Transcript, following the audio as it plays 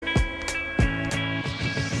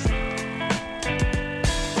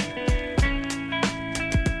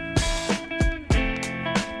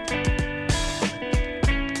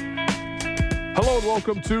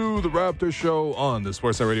Welcome to the Raptor Show on the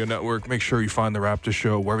Sportsnet Radio Network. Make sure you find the Raptor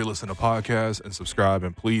Show wherever you listen to podcasts and subscribe,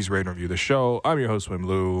 and please rate and review the show. I'm your host, Wim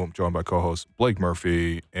Lou. I'm joined by co-host Blake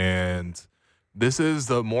Murphy, and this is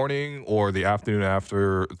the morning or the afternoon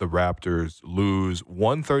after the Raptors lose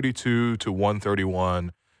 132 to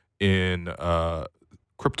 131 in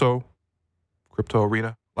crypto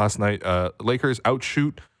arena last night. Lakers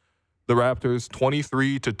outshoot the Raptors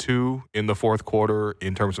 23-2 in the fourth quarter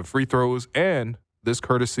in terms of free throws, and this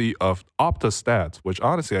courtesy of Opta Stats, which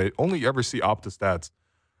honestly I only ever see Opta Stats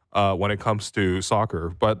when it comes to soccer,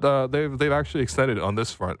 but they've actually extended on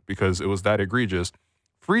this front because it was that egregious.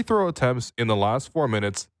 Free throw attempts in the last 4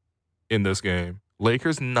 minutes in this game: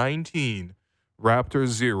 Lakers 19, Raptors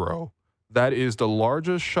 0. That is the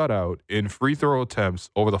largest shutout in free throw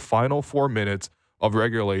attempts over the final 4 minutes of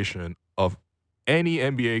regulation of any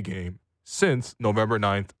NBA game since November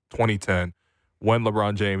 9th, 2010, when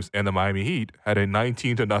LeBron James and the Miami Heat had a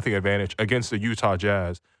 19-0 advantage against the Utah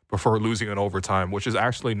Jazz before losing in overtime, which is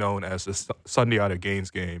actually known as the Sunday out of Gaines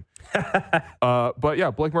game. But yeah,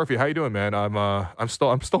 Blake Murphy, how you doing, man? I'm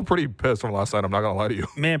still pretty pissed from last night. I'm not gonna lie to you.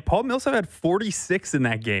 Man, Paul Millsap had 46 in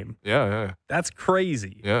that game. Yeah. That's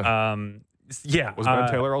crazy. Yeah. Was Ben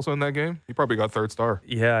Taylor also in that game? He probably got third star.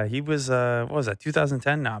 Yeah, he was. What was that?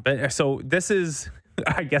 2010 now. But so this is.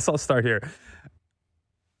 I guess I'll start here.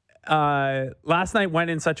 Last night went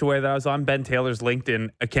in such a way that I was on Ben Taylor's LinkedIn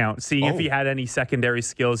account, seeing if he had any secondary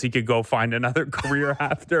skills he could go find another career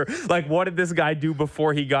after. Like, what did this guy do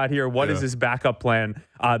before he got here? What is his backup plan?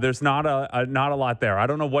 There's not a lot there. I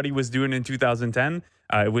don't know what he was doing in 2010.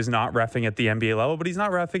 It was not reffing at the NBA level, but he's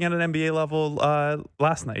not reffing at an NBA level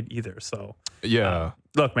last night either. So yeah,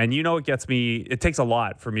 look, man, you know it gets me. It takes a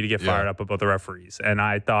lot for me to get fired up about the referees, and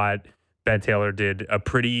I thought Ben Taylor did a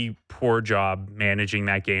pretty poor job managing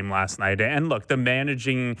that game last night. And look, the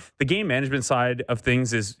game management side of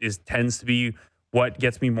things is tends to be what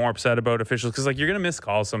gets me more upset about officials, because like you're gonna miss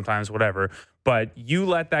calls sometimes, whatever. But you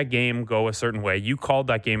let that game go a certain way. You called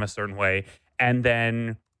that game a certain way, and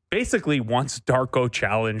then basically once Darko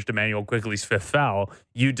challenged Emmanuel Quigley's fifth foul,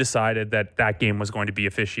 you decided that game was going to be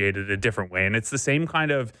officiated a different way. And it's the same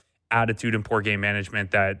kind of attitude and poor game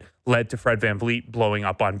management that led to Fred VanVleet blowing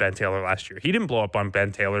up on Ben Taylor last year. He didn't blow up on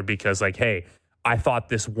Ben Taylor because like, hey, I thought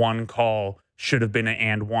this one call should have been an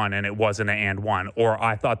and one and it wasn't an and one. Or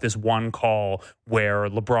I thought this one call where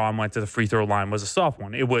LeBron went to the free throw line was a soft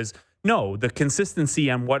one. It was, no, the consistency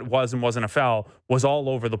on what was and wasn't a foul was all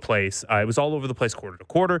over the place. It was all over the place quarter to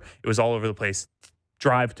quarter. It was all over the place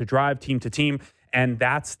drive to drive, team to team. And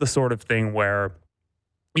that's the sort of thing where,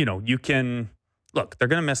 you know, you can, look, they're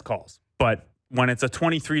going to miss calls. But when it's a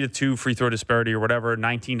 23-2 free throw disparity or whatever,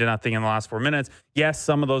 19-0 in the last 4 minutes, yes,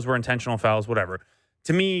 some of those were intentional fouls, whatever.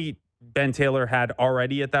 To me, Ben Taylor had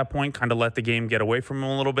already at that point kind of let the game get away from him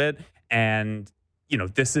a little bit. And, you know,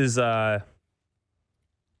 this is there's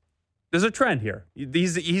a trend here.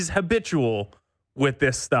 He's habitual with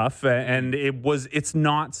this stuff, and it's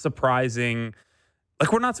not surprising.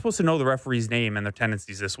 Like, we're not supposed to know the referee's name and their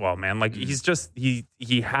tendencies this well, man. Like, he's just he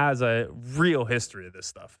has a real history of this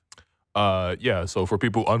stuff. Yeah, so for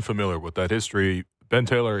people unfamiliar with that history, Ben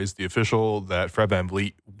Taylor is the official that Fred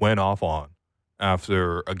VanVleet went off on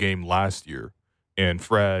after a game last year, and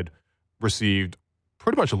Fred received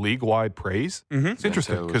pretty much league-wide praise. Mm-hmm. It's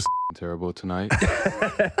interesting because terrible tonight.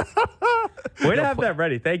 Way to have that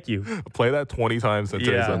ready. Thank you. Play that 20 times in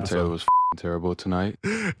today's episode. Taylor was terrible tonight.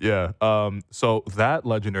 Yeah. So that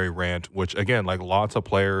legendary rant, which again, like lots of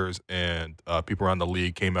players and people around the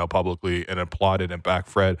league came out publicly and applauded and backed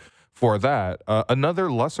Fred for that.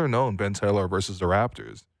 Another lesser known Ben Taylor versus the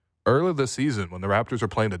Raptors. Earlier this season, when the Raptors were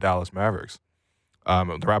playing the Dallas Mavericks,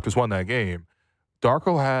 the Raptors won that game.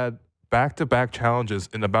 Darko had back-to-back challenges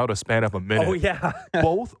in about a span of a minute. Oh, yeah.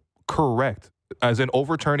 Both correct, as in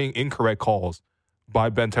overturning incorrect calls by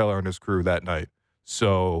Ben Taylor and his crew that night.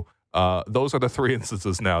 So those are the three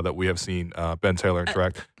instances now that we have seen Ben Taylor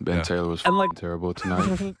interact. Ben Taylor was terrible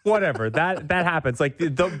tonight. Whatever. That happens. Like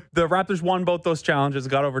the Raptors won both those challenges,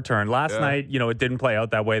 got overturned. Last night, you know, it didn't play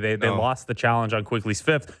out that way. They lost the challenge on Quigley's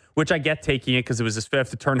fifth, which I get taking it because it was his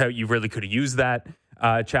fifth. It turned out you really could have used that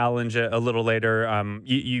challenge a little later.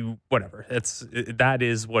 Whatever. That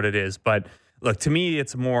is what it is. But look, to me,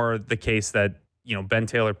 it's more the case that, you know, Ben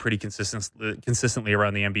Taylor pretty consistently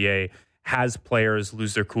around the NBA has players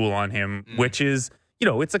lose their cool on him, which is, you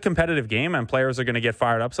know, it's a competitive game and players are going to get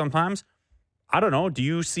fired up sometimes. I don't know. Do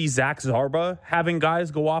you see Zach Zarba having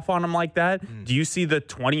guys go off on him like that? Do you see the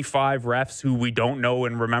 25 refs who we don't know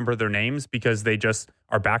and remember their names because they just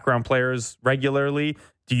are background players regularly?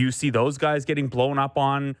 Do you see those guys getting blown up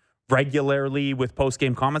on regularly with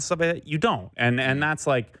post-game comments stuff like that? You don't. And that's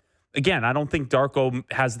like, again, I don't think Darko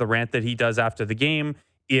has the rant that he does after the game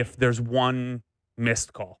if there's one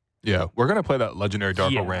missed call. Yeah, we're going to play that legendary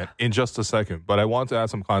Darko rant in just a second, but I want to add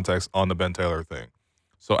some context on the Ben Taylor thing.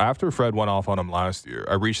 So after Fred went off on him last year,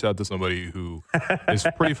 I reached out to somebody who is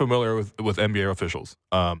pretty familiar with NBA officials.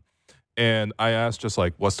 And I asked just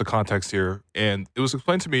like, what's the context here? And it was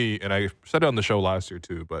explained to me, and I said it on the show last year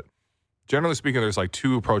too, but generally speaking, there's like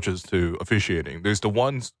two approaches to officiating. There's the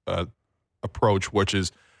one approach, which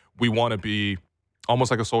is we want to be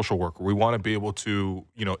almost like a social worker. We want to be able to,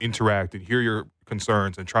 interact and hear your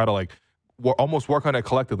concerns and try to like almost work on it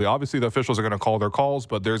collectively. Obviously, the officials are going to call their calls,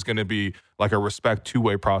 but there's going to be like a respect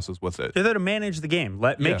two-way process with it. They're there to manage the game.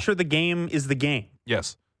 Make sure the game is the game.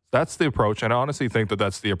 Yes, that's the approach, and I honestly think that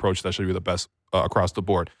that's the approach that should be the best across the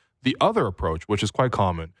board. The other approach, which is quite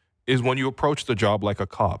common, is when you approach the job like a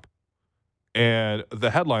cop. And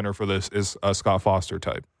the headliner for this is a Scott Foster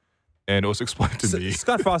type. And it was explained to me.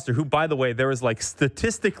 Scott Foster, who, by the way, there is like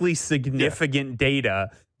statistically significant data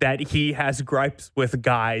that he has gripes with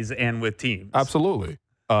guys and with teams. Absolutely.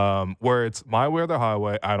 Where it's my way or the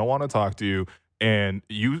highway. I don't want to talk to you. And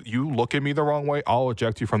you look at me the wrong way, I'll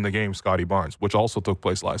eject you from the game, Scotty Barnes, which also took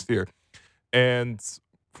place last year. And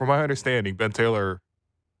from my understanding, Ben Taylor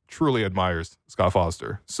truly admires Scott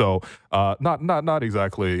Foster. So not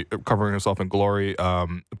exactly covering himself in glory.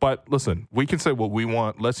 But listen, we can say what we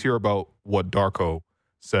want. Let's hear about what Darko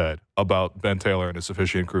said about Ben Taylor and his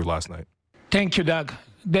officiating crew last night. Thank you, Doug.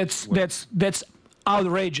 That's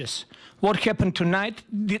outrageous. What happened tonight,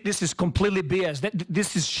 this is completely BS.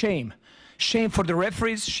 This is shame. Shame for the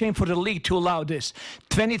referees, shame for the league to allow this.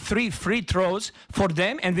 23 free throws for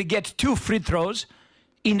them, and we get 2 free throws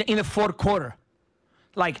in the fourth quarter.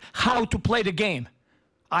 Like, how to play the game.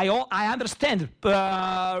 I understand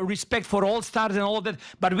respect for all stars and all that,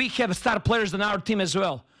 but we have star players on our team as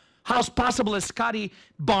well. How's possible that Scotty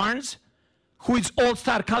Barnes, who is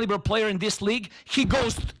all-star caliber player in this league, he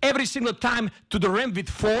goes every single time to the rim with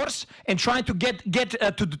force and trying to get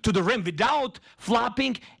to the rim without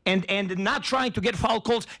flopping and not trying to get foul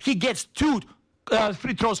calls. He gets 2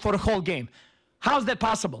 free throws for the whole game. How's that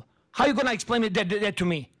possible? How are you going to explain that to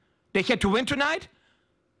me? They had to win tonight?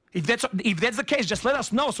 If that's the case, just let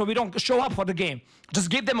us know so we don't show up for the game. Just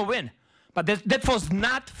give them a win. But that was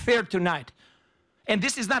not fair tonight. And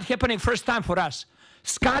this is not happening first time for us.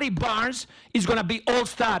 Scotty Barnes is going to be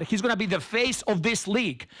all-star. He's going to be the face of this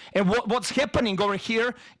league. And what's happening over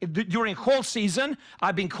here during whole season,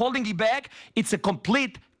 I've been holding it back. It's a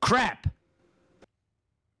complete crap.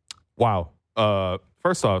 Wow.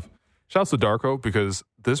 First off, shouts to Darko because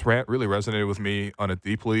this rant really resonated with me on a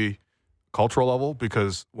deeply cultural level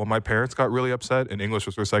because when my parents got really upset and English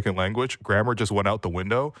was their second language, grammar just went out the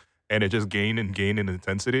window and it just gained in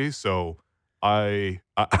intensity. So I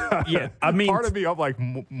mean, part of me, I'm like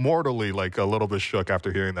mortally like a little bit shook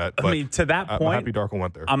after hearing that. But I mean, to that point, I'm happy Darko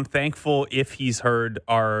went there. I'm thankful if he's heard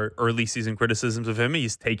our early season criticisms of him,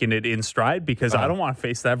 he's taken it in stride because I don't want to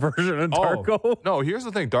face that version of Darko. No, here's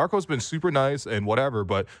the thing. Darko's been super nice and whatever,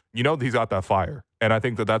 but he's got that fire. And I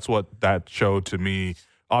think that's what that showed to me.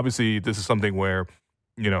 Obviously, this is something where,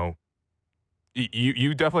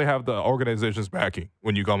 you definitely have the organization's backing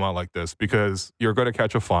when you come out like this because you're going to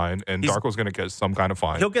catch a fine and Darko's going to get some kind of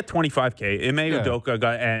fine. He'll get $25K. Ime Udoka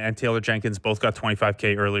and Taylor Jenkins both got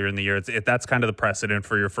 $25K earlier in the year. That's kind of the precedent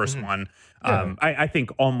for your first one. Yeah. I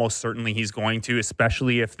think almost certainly he's going to,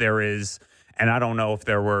 especially if there is, and I don't know if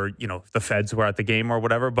there were, the feds were at the game or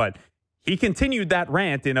whatever, but he continued that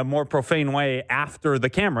rant in a more profane way after the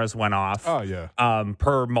cameras went off. Oh, yeah.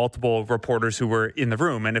 Per multiple reporters who were in the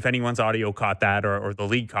room. And if anyone's audio caught that or the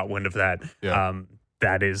league caught wind of that,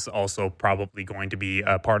 that is also probably going to be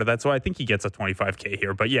a part of that. So I think he gets a $25K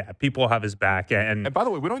here. But yeah, people have his back. And by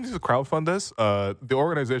the way, we don't need to crowdfund this. The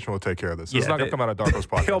organization will take care of this. It's not going to come out of Darko's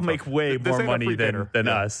pocket. They'll make way more money than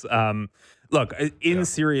us. Look, in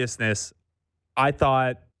seriousness, I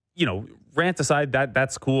thought, rant aside,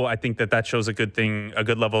 that's cool. I think that shows a good thing, a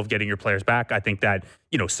good level of getting your players back. I think that,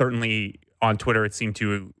 certainly on Twitter, it seemed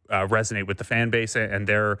to resonate with the fan base and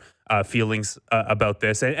their feelings about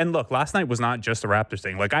this. And look, last night was not just a Raptors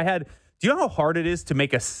thing. Like do you know how hard it is to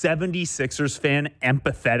make a 76ers fan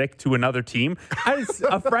empathetic to another team? I had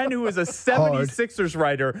a friend who was a 76ers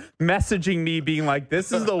writer messaging me being like,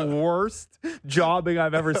 this is the worst jobbing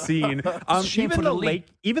I've ever seen. Even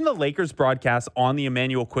the Lakers broadcast on the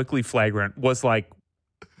Emmanuel Quickley flagrant was like,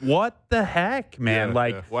 what the heck, man?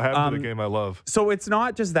 What happened to the game I love? So it's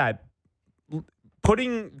not just that.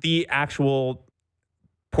 Putting the actual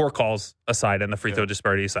poor calls aside and the free throw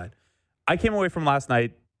disparity aside, I came away from last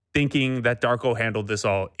night thinking that Darko handled this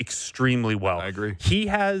all extremely well. I agree. He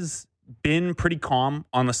has been pretty calm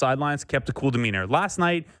on the sidelines, kept a cool demeanor. Last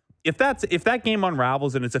night, if that game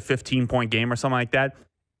unravels and it's a 15-point game or something like that,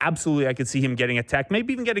 absolutely I could see him getting attacked,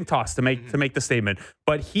 maybe even getting tossed to make the statement.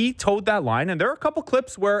 But he towed that line, and there are a couple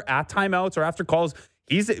clips where at timeouts or after calls,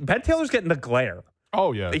 Ben Taylor's getting the glare.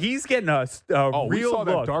 Oh, yeah. He's getting a real we saw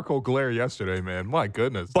look. that Darko glare yesterday, man. My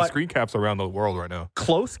goodness. The screen caps around the world right now.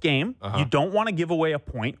 Close game. You don't want to give away a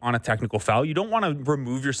point on a technical foul. You don't want to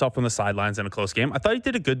remove yourself from the sidelines in a close game. I thought he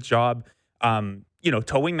did a good job,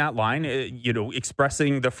 towing that line,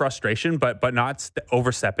 expressing the frustration, but not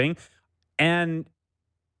overstepping. And,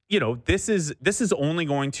 this is only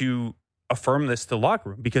going to affirm this to the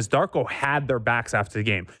locker room because Darko had their backs after the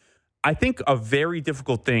game. I think a very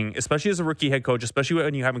difficult thing, especially as a rookie head coach, especially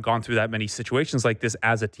when you haven't gone through that many situations like this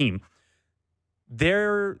as a team,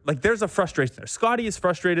 there's a frustration there. Scotty is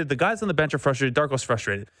frustrated. The guys on the bench are frustrated. Darko's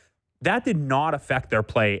frustrated. That did not affect their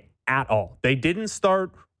play at all. They didn't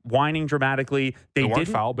start whining dramatically. They didn't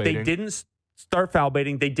foul baiting. They didn't start foul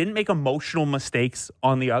baiting. They didn't make emotional mistakes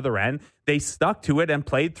on the other end. They stuck to it and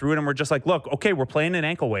played through it and were just like, look, okay, we're playing in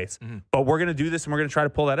ankle weights, but we're going to do this and we're going to try to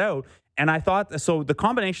pull that out. And I thought, so the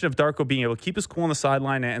combination of Darko being able to keep his cool on the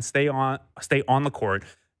sideline and stay on the court,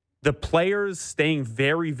 the players staying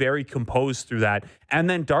very, very composed through that, and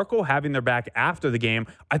then Darko having their back after the game,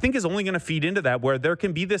 I think is only going to feed into that where there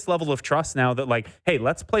can be this level of trust now that like, hey,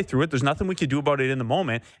 let's play through it. There's nothing we can do about it in the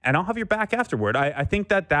moment, and I'll have your back afterward. I think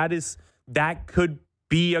that could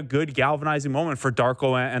be a good galvanizing moment for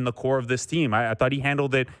Darko and the core of this team. I thought he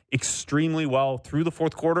handled it extremely well through the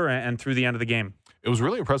fourth quarter and through the end of the game. It was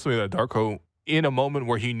really impressive that Darko, in a moment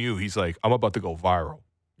where he knew he's like, I'm about to go viral,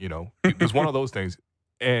 it was one of those things.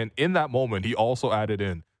 And in that moment, he also added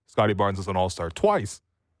in Scotty Barnes as an all-star twice.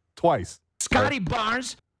 Scotty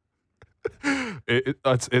Barnes. It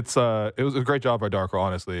was a great job by Darko,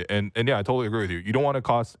 honestly. And yeah, I totally agree with you. You don't want to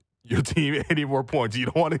cost your team any more points. You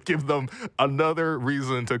don't want to give them another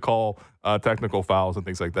reason to call technical fouls and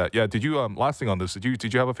things like that. Yeah. Did you last thing on this?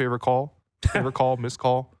 Did you have a favorite call? Missed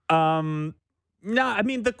call? No, I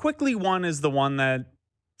mean the quickly one is the one that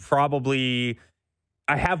probably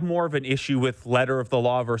I have more of an issue with letter of the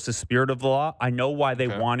law versus spirit of the law. I know why they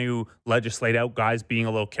want to legislate out guys being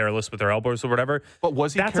a little careless with their elbows or whatever. But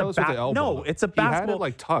was he careless with the elbow? No, it's a basketball. He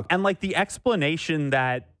had it tucked. And the explanation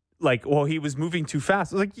that he was moving too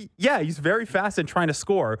fast. Yeah, he's very fast and trying to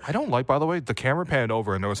score. I don't like, by the way, the camera panned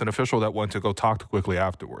over and there was an official that went to go talk to quickly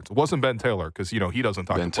afterwards. It wasn't Ben Taylor because, he doesn't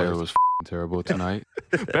talk to players. Ben Taylor was terrible tonight.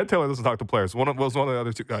 Ben Taylor doesn't talk to players. Was one of the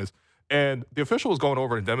other two guys. And the official was going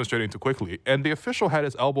over and demonstrating to quickly. And the official had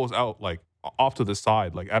his elbows out, off to the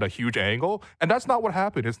side, at a huge angle. And that's not what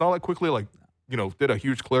happened. It's not like quickly, did a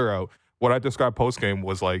huge clear out. What I described post-game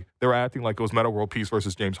was, they were acting like it was Meta World Peace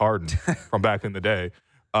versus James Harden from back in the day.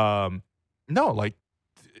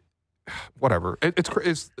 Whatever.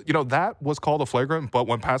 It's that was called a flagrant, but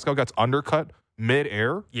when Pascal gets undercut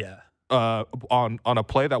mid-air, on a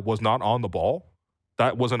play that was not on the ball,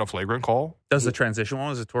 that wasn't a flagrant call. Does the transition one?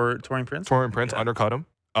 Was it Taurean Prince? Taurean Prince undercut him.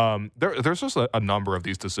 There's just a number of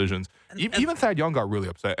these decisions. Even Thad Young got really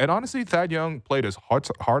upset. And honestly, Thad Young played his heart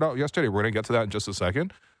out yesterday. We're going to get to that in just a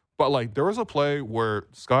second. But there was a play where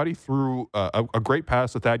Scotty threw a great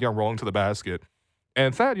pass to Thad Young rolling to the basket.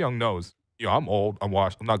 And Thad Young knows, I'm old, I'm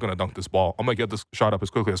washed, I'm not going to dunk this ball. I'm going to get this shot up as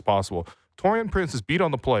quickly as possible. Taurean Prince is beat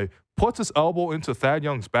on the play, puts his elbow into Thad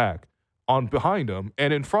Young's back on behind him,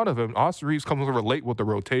 and in front of him, Austin Reeves comes over late with the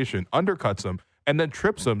rotation, undercuts him, and then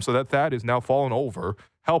trips him so that Thad is now fallen over.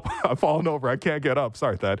 Help, I'm falling over. I can't get up.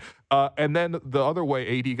 Sorry, Thad. And then the other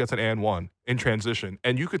way, AD gets an and one in transition.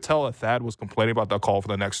 And you could tell that Thad was complaining about that call for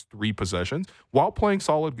the next 3 possessions while playing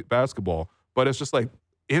solid basketball. But it's just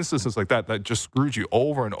instances like that just screwed you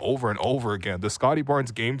over and over and over again. The Scotty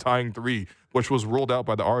Barnes game-tying 3, which was ruled out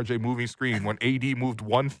by the RJ moving screen when AD moved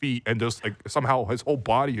 1 feet and just somehow his whole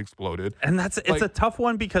body exploded. And it's a tough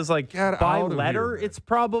one because by letter it's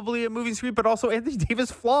probably a moving screen, but also Anthony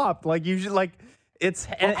Davis flopped. Usually it's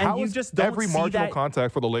and you just don't every see marginal that.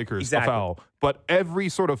 Contact for the Lakers Exactly. a foul, but every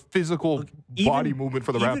sort of physical body movement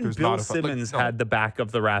for the Raptors Bill not a foul. Simmons had the back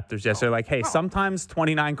of the Raptors yesterday. Hey, sometimes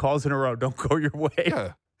 29 calls in a row don't go your way.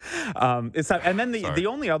 Yeah. And then the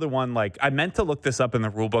only other one, I meant to look this up in the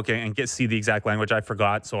rule book and see the exact language. I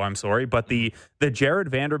forgot, so I'm sorry. But the Jared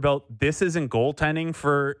Vanderbilt, this isn't goaltending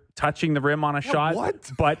for touching the rim on a shot,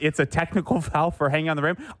 but it's a technical foul for hanging on the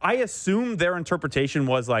rim. I assume their interpretation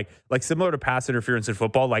was similar to pass interference in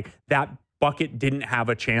football, that bucket didn't have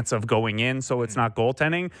a chance of going in, so it's not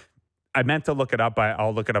goaltending. I meant to look it up.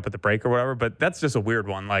 I'll look it up at the break or whatever, but that's just a weird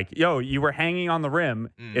one. Like, yo, you were hanging on the rim.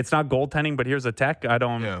 It's not goaltending, but here's a tech. I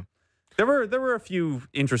don't. Yeah. There were a few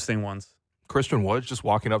interesting ones. Christian Wood just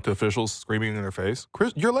walking up to officials, screaming in their face.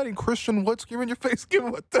 You're letting Christian Wood scream in your face? Give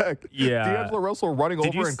him a tech. Yeah. D'Angelo Russell running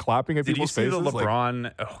over and clapping at people's faces. Did you see the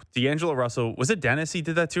LeBron? D'Angelo Russell, was it Dennis he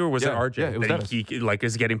did that to, or was it RJ? Yeah, it was Dennis. He like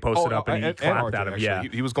is getting posted up and he clapped RJ, at him. actually. Yeah.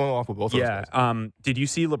 He was going off with both of those guys. Did you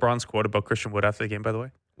see LeBron's quote about Christian Wood after the game, by the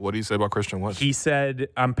way? What did he say about Christian Wood? He said,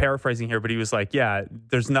 I'm paraphrasing here, but he was like, yeah,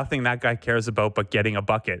 there's nothing that guy cares about but getting a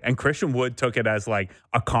bucket. And Christian Wood took it as like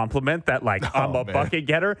a compliment that like, I'm a bucket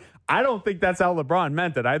getter. I don't think that's how LeBron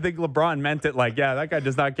meant it. I think LeBron meant it like, yeah, that guy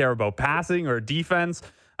does not care about passing or defense.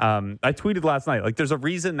 I tweeted last night, like there's a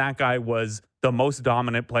reason that guy was the most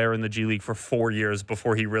dominant player in the G League for 4 years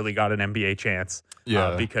before he really got an NBA chance.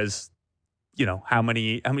 Yeah. Because, you know, how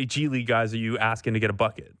many G League guys are you asking to get a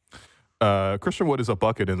bucket? Christian Wood is a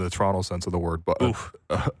bucket in the Toronto sense of the word. But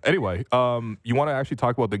anyway, you want to actually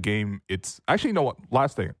talk about the game? It's actually, you know what?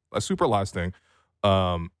 Last thing, a super last thing.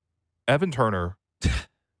 Evan Turner.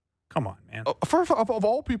 Come on, man. Of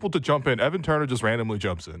all people to jump in, Evan Turner just randomly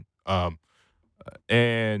jumps in.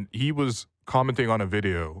 And he was commenting on a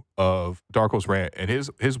video of Darko's rant, and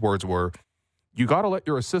his words were, "You got to let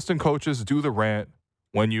your assistant coaches do the rant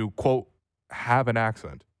when you quote have an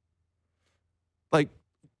accent." Like.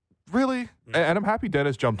 Really? And I'm happy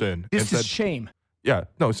Dennis jumped in. This is shame. Yeah.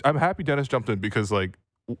 No, I'm happy Dennis jumped in because, like,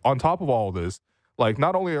 on top of all of this, like,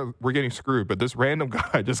 not only are we getting screwed, but this random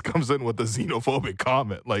guy just comes in with a xenophobic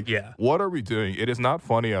comment. Like, what are we doing? It is not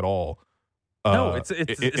funny at all. No, it's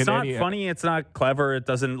not funny. It's not clever. It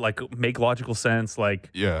doesn't, like, make logical sense. Like,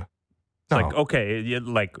 yeah. No. Like, okay,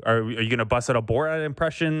 like, are you going to bust out a Borat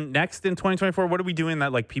impression next in 2024? What are we doing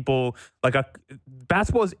that, like, people, like,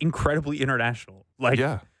 basketball is incredibly international. Like,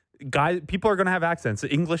 guys, people are going to have accents.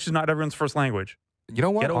 English is not everyone's first language. You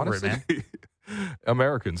know what? Get over honestly, it, man.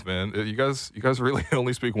 Americans, man, you guys really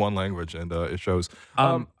only speak one language, and it shows.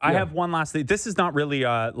 I have one last thing. This is not really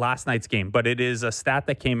last night's game, but it is a stat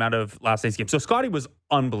that came out of last night's game. So Scotty was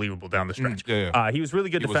unbelievable down the stretch. He was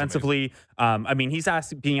really good defensively. I mean, he's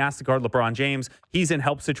being asked to guard LeBron James. He's in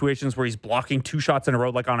help situations where he's blocking 2 shots in a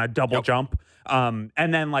row, like on a double jump. And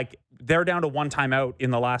then, like, they're down to 1 timeout in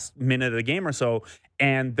the last minute of the game or so,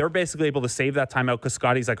 and they're basically able to save that timeout because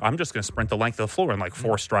Scotty's like, I'm just going to sprint the length of the floor in like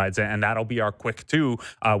 4 strides, and that'll be our quick 2.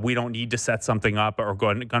 We don't need to set something up or go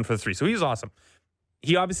and gun for the 3. So he's awesome.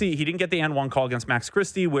 He didn't get the N1 call against Max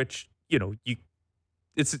Christie, which, you know,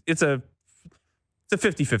 it's a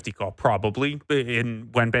 50-50 call, probably.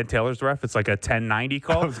 When Ben Taylor's the ref, it's like a 10-90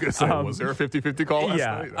 call. I was going to say, was there a 50-50 call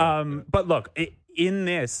last night? But look, in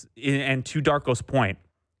this, and to Darko's point,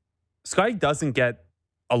 Scotty doesn't get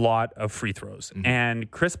a lot of free throws. Mm-hmm. And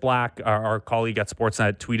Chris Black, our colleague at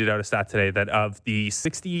Sportsnet, tweeted out a stat today that of the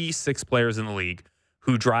 66 players in the league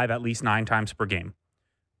who drive at least 9 times per game,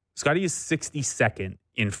 Scotty is 62nd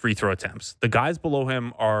in free throw attempts. The guys below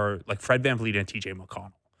him are like Fred VanVleet and TJ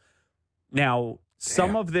McConnell. Now,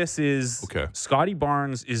 some of this is Scotty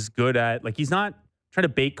Barnes is good at, like, he's not trying to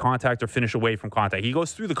bait contact or finish away from contact. He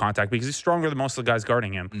goes through the contact because he's stronger than most of the guys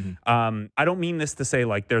guarding him. Mm-hmm. I don't mean this to say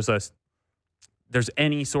like there's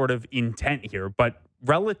any sort of intent here, but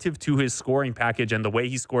relative to his scoring package and the way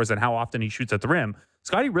he scores and how often he shoots at the rim,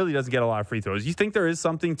 Scotty really doesn't get a lot of free throws. You think there is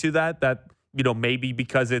something to that, you know, maybe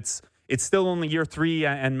because it's still only year 3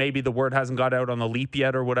 and maybe the word hasn't got out on the leap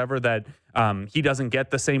yet or whatever, that he doesn't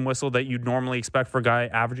get the same whistle that you'd normally expect for a guy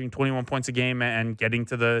averaging 21 points a game and getting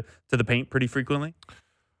to the paint pretty frequently?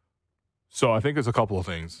 So I think there's a couple of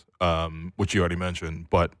things, which you already mentioned.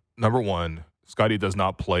 But number one, Scotty does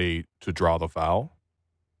not play to draw the foul.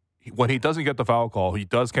 When he doesn't get the foul call, he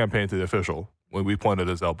does campaign to the official, when we pointed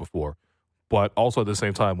this out before. But also at the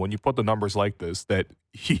same time, when you put the numbers like this, that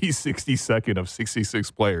he's 62nd of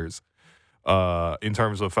 66 players in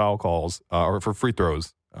terms of foul calls or for free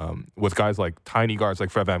throws, with guys like tiny guards like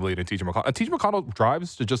Fred VanVleet and TJ McConnell. And TJ McConnell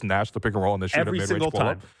drives to just nash the pick and roll and then shoot a mid-range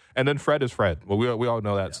pull-up. And then Fred is Fred. Well, we all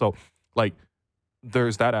know that. Yeah. So, like,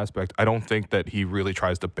 there's that aspect. I don't think that he really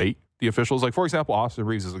tries to bait the officials. Like, for example, Austin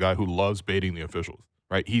Reeves is a guy who loves baiting the officials,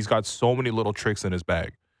 right? He's got so many little tricks in his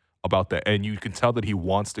bag about that. And you can tell that he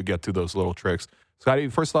wants to get to those little tricks. Scotty,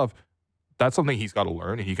 first off, that's something he's got to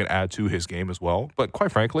learn and he can add to his game as well. But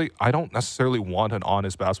quite frankly, I don't necessarily want an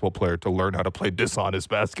honest basketball player to learn how to play dishonest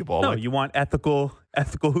basketball. No, you want ethical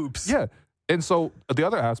hoops. Yeah. And so the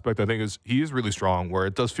other aspect, I think, is he is really strong where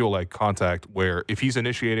it does feel like contact, where if he's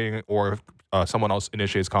initiating or if someone else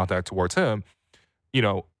initiates contact towards him, you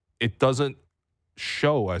know, it doesn't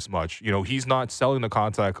show as much. You know, he's not selling the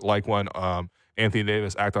contact like when Anthony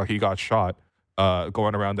Davis acted like he got shot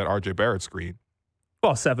going around that RJ Barrett screen.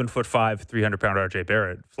 Well, 7'5", 300-pound RJ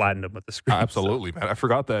Barrett flattened him with the screen. Absolutely, man. I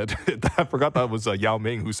forgot that. I forgot that was Yao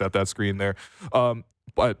Ming who set that screen there.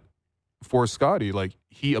 But for Scotty, like,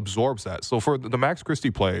 he absorbs that. So for the Max Christie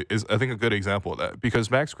play is, I think, a good example of that, because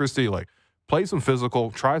Max Christie, like, plays him physical,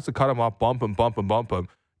 tries to cut him off, bump him.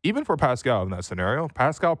 Even for Pascal in that scenario,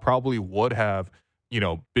 Pascal probably would have,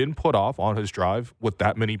 been put off on his drive with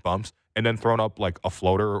that many bumps and then thrown up like a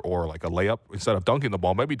floater or like a layup instead of dunking the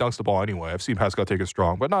ball. Maybe dunks the ball anyway. I've seen Pascal take it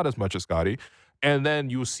strong, but not as much as Scotty. And then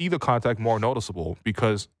you see the contact more noticeable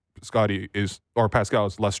because Pascal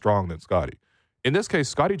is less strong than Scotty. In this case,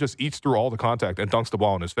 Scotty just eats through all the contact and dunks the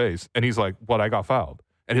ball in his face. And he's like, I got fouled.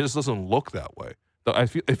 And it just doesn't look that way.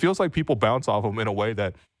 It feels like people bounce off him in a way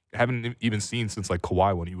that I haven't even seen since like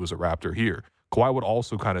Kawhi when he was a Raptor here. Kawhi would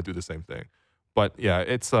also kind of do the same thing. But yeah,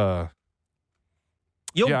 it's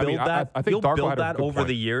You'll build that. I think Darko had a good over point.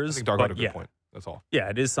 the years. I think Darko had a good point. That's all. Yeah,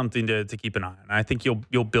 it is something to keep an eye on. I think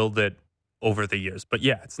you'll build it over the years. But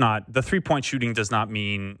yeah, it's not, the 3-point shooting does not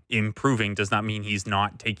mean improving, does not mean he's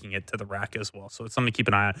not taking it to the rack as well. So it's something to keep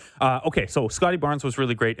an eye on. Okay, so Scotty Barnes was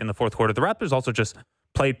really great in the fourth quarter. The Raptors also just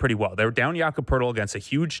played pretty well. They were down Jakob Poeltl against a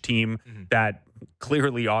huge team that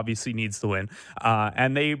clearly obviously needs to win.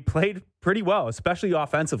 And they played pretty well, especially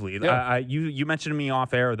offensively. Yeah. You mentioned to me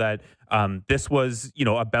off air that this was,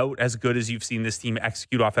 about as good as you've seen this team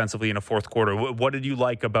execute offensively in a fourth quarter. What did you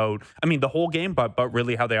like about, the whole game, but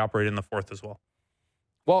really how they operated in the fourth as well?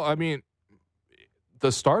 Well,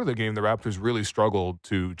 the start of the game, the Raptors really struggled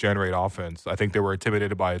to generate offense. I think they were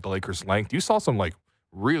intimidated by the Lakers' length. You saw some like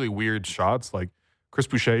really weird shots, like Chris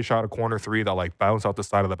Boucher shot a corner three that like bounced out the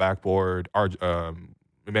side of the backboard.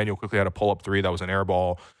 Emmanuel quickly had a pull-up three that was an air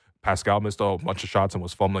ball. Pascal missed a bunch of shots and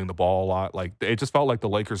was fumbling the ball a lot. Like, it just felt like the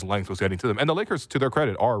Lakers' length was getting to them. And the Lakers, to their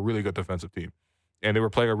credit, are a really good defensive team. And they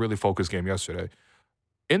were playing a really focused game yesterday.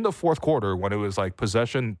 In the fourth quarter, when it was like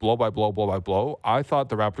possession, blow by blow, I thought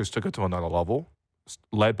the Raptors took it to another level,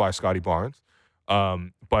 led by Scotty Barnes.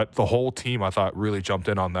 But the whole team, I thought, really jumped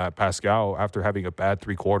in on that. Pascal, after having a bad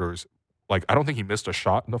 3 quarters, like, I don't think he missed a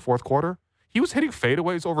shot in the fourth quarter. He was hitting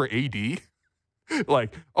fadeaways over AD.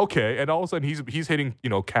 Like, okay, and all of a sudden he's hitting,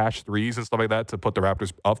 cash threes and stuff like that to put the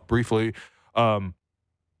Raptors up briefly.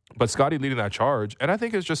 But Scotty leading that charge, and I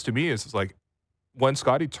think it's just, to me, it's like when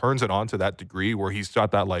Scotty turns it on to that degree where he's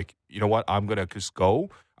got that, like, you know what, I'm gonna just go.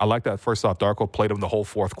 I like that. First off, Darko played him the whole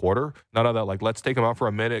fourth quarter. None of that, like, let's take him out for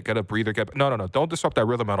a minute, get a breather, no, don't disrupt that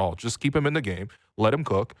rhythm at all. Just keep him in the game, let him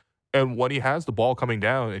cook. And when he has the ball coming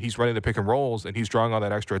down and he's running the pick and rolls and he's drawing on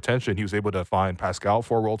that extra attention, he was able to find Pascal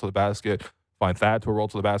for a roll to the basket, find Thad to a roll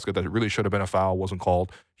to the basket that really should have been a foul, wasn't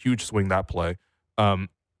called. Huge swing that play.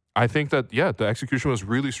 I think that, the execution was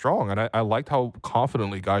really strong. And I liked how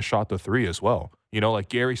confidently guys shot the three as well. Like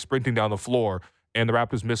Gary sprinting down the floor, and the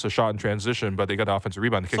Raptors miss a shot in transition, but they got the offensive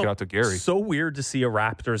rebound to kick it out to Gary. So weird to see a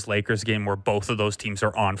Raptors-Lakers game where both of those teams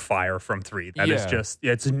are on fire from three. That is just,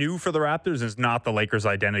 it's new for the Raptors. It's not the Lakers'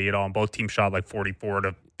 identity at all. And both teams shot like 44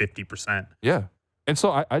 to 50%. Yeah. And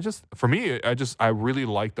so I really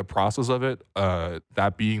like the process of it,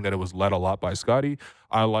 that being that it was led a lot by Scotty.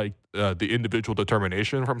 I like the individual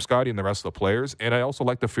determination from Scotty and the rest of the players. And I also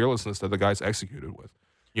like the fearlessness that the guys executed with.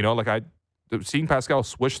 Seeing Pascal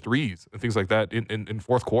swish threes and things like that in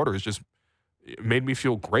fourth quarter is just, it made me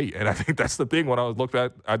feel great. And I think that's the thing when I looked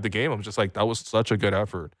at the game, I'm just like, that was such a good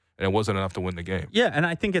effort. And it wasn't enough to win the game. Yeah, and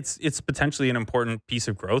I think it's potentially an important piece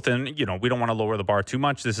of growth. And, we don't want to lower the bar too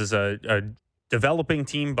much. This is a developing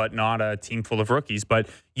team, but not a team full of rookies. But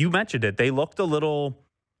you mentioned it. They looked a little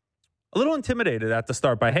intimidated at the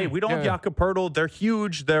start by, hey, we don't have Jakob Poeltl. They're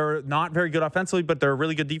huge. They're not very good offensively, but they're a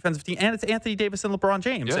really good defensive team. And it's Anthony Davis and LeBron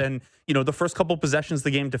James. Yeah. And, the first couple possessions of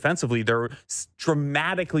the game defensively, they're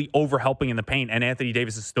dramatically overhelping in the paint, and Anthony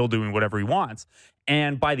Davis is still doing whatever he wants.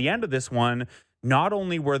 And by the end of this one, not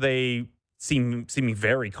only were they seeming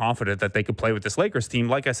very confident that they could play with this Lakers team.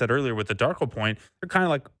 Like I said earlier with the Darko point, they're kind of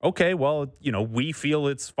like, okay, well, we feel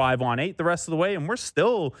it's 5-on-8 the rest of the way, and we're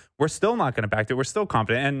still not going to back it. We're still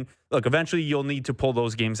confident. And look, eventually you'll need to pull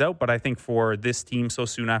those games out, but I think for this team so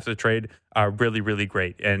soon after the trade, really, really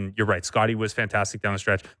great. And you're right, Scotty was fantastic down the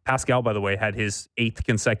stretch. Pascal, by the way, had his 8th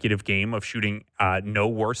consecutive game of shooting no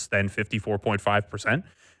worse than 54.5%.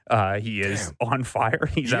 He is on fire.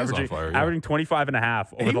 He's averaging 25 and a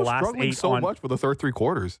half over the last 8. Struggling so much for the third 3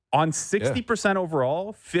 quarters. On 60%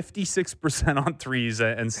 overall, 56% on threes,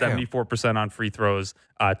 and 74% on free throws.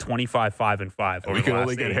 25, 5, and 5. We can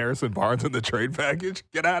only get Harrison Barnes in the trade package.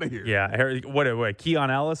 Get out of here. Yeah, what?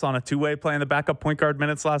 Keon Ellis on a 2-way playing the backup point guard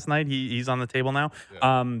minutes last night. He's on the table now.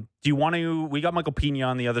 Yeah. Do you want to? We got Michael Pina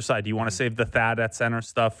on the other side. Do you want to save the Thad at center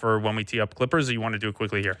stuff for when we tee up Clippers, or you want to do it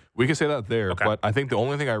quickly here? We can say that there, okay. But I think the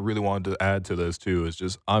only thing I really wanted to add to this too is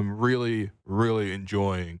just I'm really, really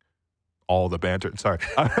enjoying all the banter. Sorry,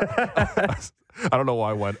 I don't know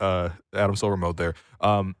why I went Adam Silver mode there.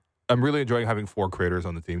 I'm really enjoying having 4 creators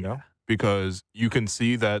on the team now because you can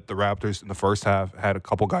see that the Raptors in the first half had a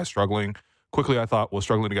couple guys struggling. Quickly, I thought was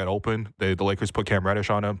struggling to get open. The Lakers put Cam Reddish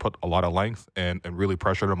on him, put a lot of length, and really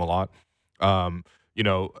pressured him a lot.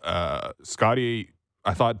 Scotty,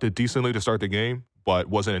 I thought did decently to start the game, but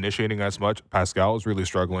wasn't initiating as much. Pascal was really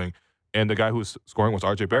struggling, and the guy who was scoring was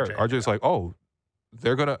RJ Barrett. RJ's like, oh,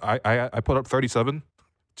 they're gonna. I put up 37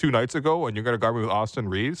 2 nights ago, and you're gonna guard me with Austin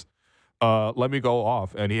Reeves. Let me go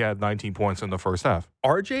off, and he had 19 points in the first half.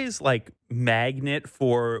 RJ's like magnet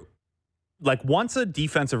for. Like, once a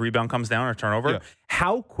defensive rebound comes down or turnover,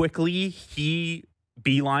 how quickly he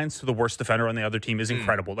beelines to the worst defender on the other team is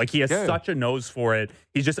incredible. Like, he has such a nose for it.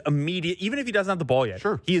 He's just immediate. Even if he doesn't have the ball yet,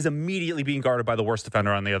 he is immediately being guarded by the worst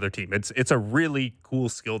defender on the other team. It's a really cool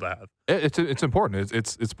skill to have. It's important.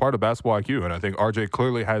 It's part of basketball IQ, and I think RJ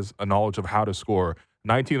clearly has a knowledge of how to score.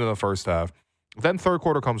 19 in the first half. Then third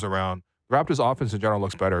quarter comes around. Raptors offense in general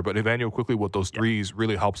looks better, but Emmanuel quickly with those threes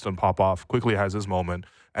really helps them pop off. Quickly has his moment.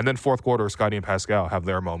 And then fourth quarter, Scotty and Pascal have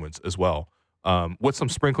their moments as well. With some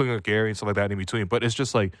sprinkling of Gary and stuff like that in between. But it's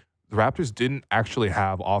just like the Raptors didn't actually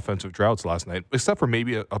have offensive droughts last night, except for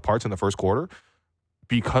maybe a parts in the first quarter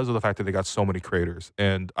because of the fact that they got so many creators.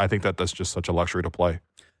 And I think that that's just such a luxury to play.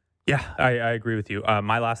 Yeah, I agree with you.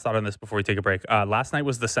 My last thought on this before we take a break. Last night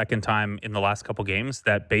was the second time in the last couple games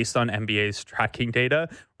that, based on NBA's tracking data,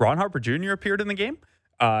 Ron Harper Jr. appeared in the game.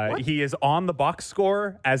 He is on the box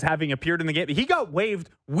score as having appeared in the game. He got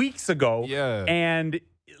waived weeks ago and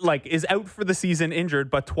is out for the season injured,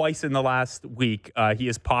 but twice in the last week he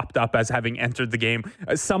has popped up as having entered the game.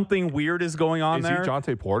 Something weird is going on there. Is he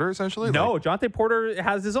Jonte Porter, essentially? No, Jonte Porter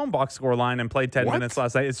has his own box score line and played 10 minutes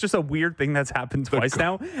last night. It's just a weird thing that's happened twice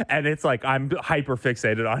now, and it's like I'm hyper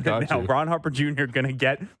fixated on it now. Ron Harper Jr. going to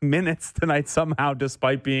get minutes tonight somehow,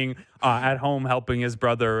 despite being at home helping his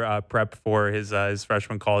brother prep for his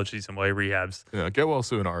freshman college season while he rehabs. Yeah, get well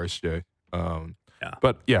soon, RSJ.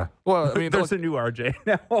 But well, I mean, there's a new RJ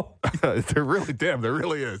now. there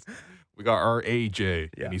really is. We got RAJ,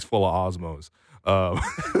 and he's full of osmos.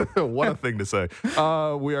 What a thing to say.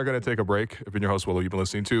 We are going to take a break. I've been your host, Willow. You've been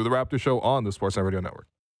listening to The Raptor Show on the Sportsnet Radio Network.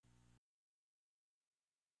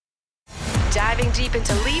 Diving deep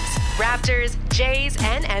into Leafs, Raptors, Jays,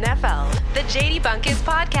 and NFL. The JD Bunkus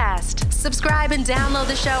Podcast. Subscribe and download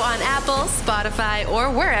the show on Apple, Spotify,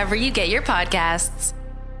 or wherever you get your podcasts.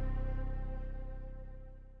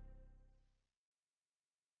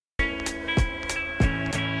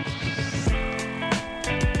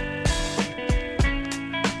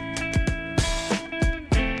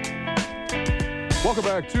 Welcome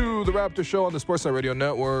back to The Raptor Show on the Sportsnet Radio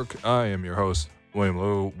Network. I am your host, William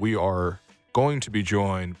Liu. We are going to be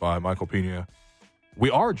joined by Michael Pina. We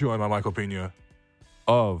are joined by Michael Pina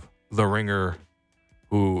of The Ringer,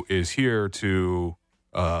 who is here to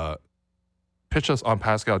pitch us on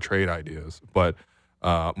Pascal trade ideas. But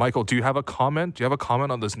Michael, do you have a comment? Do you have a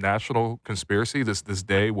comment on this national conspiracy, this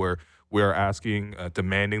day where we are asking,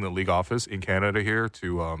 demanding the league office in Canada here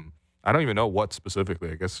to, I don't even know what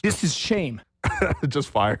specifically, I guess. This is shame. Just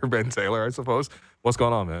fire Ben Taylor, I suppose. What's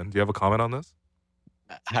going on, man? Do you have a comment on this?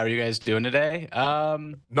 How are you guys doing today?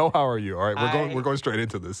 No, how are you? All right, we're going straight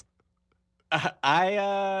into this.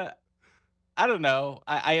 I don't know.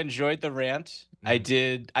 I enjoyed the rant.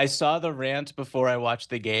 I saw the rant before I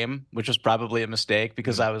watched the game, which was probably a mistake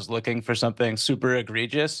because I was looking for something super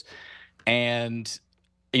egregious. And,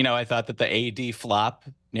 I thought that the AD flop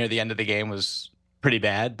near the end of the game was pretty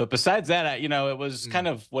bad. But besides that, it was kind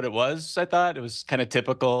of what it was, I thought. It was kind of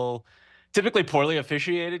typically poorly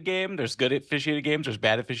officiated game. There's good officiated games. There's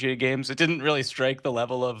bad officiated games. It didn't really strike the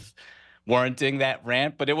level of warranting that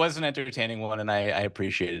rant, but it was an entertaining one, and I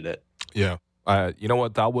appreciated it. Yeah. You know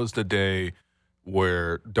what? That was the day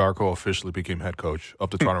where Darko officially became head coach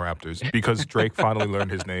of the Toronto Raptors because Drake finally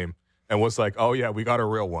learned his name and was like, oh, yeah, we got a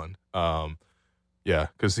real one. Yeah,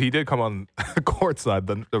 because he did come on courtside.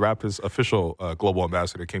 The Raptors' official global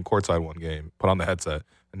ambassador came courtside one game, put on the headset,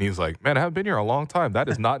 and he's like, man, I haven't been here a long time. That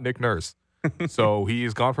is not Nick Nurse. So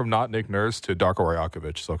he's gone from not Nick Nurse to Darko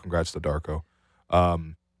Rajakovic. So congrats to Darko.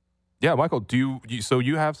 Yeah, Michael, so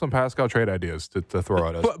you have some Pascal trade ideas to throw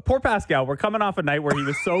at us? Poor Pascal. We're coming off a night where he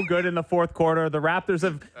was so good in the fourth quarter. The Raptors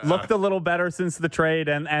have looked a little better since the trade,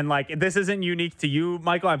 and like this isn't unique to you,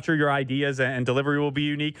 Michael. I'm sure your ideas and delivery will be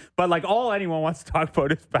unique, but like all anyone wants to talk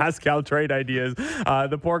about is Pascal trade ideas.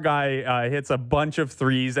 The poor guy hits a bunch of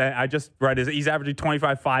threes. I just read he's averaging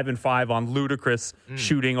 25, 5, and 5 on ludicrous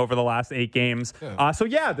shooting over the last 8 games. Yeah. So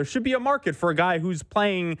there should be a market for a guy who's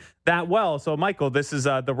playing that well. So Michael, this is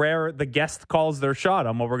the guest calls their shot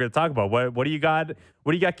on what we're going to talk about. What do you got?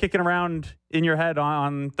 What do you got kicking around in your head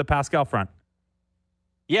on the Pascal front?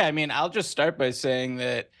 Yeah, I mean, I'll just start by saying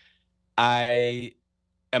that I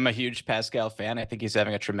am a huge Pascal fan. I think he's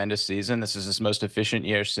having a tremendous season. This is his most efficient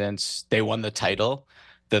year since they won the title.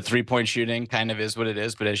 The 3-point shooting kind of is what it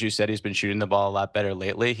is, but as you said, he's been shooting the ball a lot better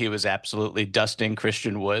lately. He was absolutely dusting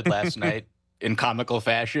Christian Wood last night in comical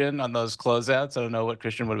fashion on those closeouts. I don't know what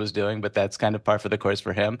Christian Wood was doing, but that's kind of par for the course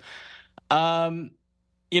for him.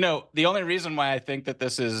 The only reason why I think that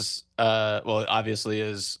this is, obviously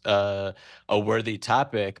is a worthy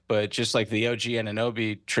topic, but just like the OG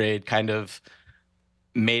Anunoby trade kind of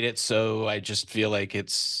made it so I just feel like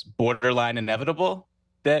it's borderline inevitable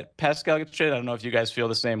that Pascal gets traded. I don't know if you guys feel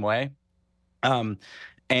the same way. And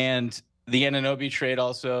the Anunoby trade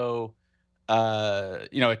also,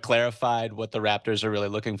 it clarified what the Raptors are really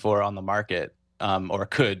looking for on the market, or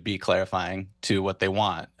could be clarifying to what they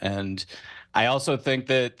want. And I also think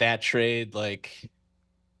that trade, like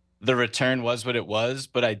the return was what it was,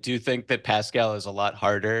 but I do think that Pascal is a lot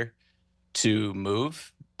harder to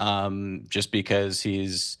move, just because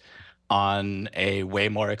he's on a way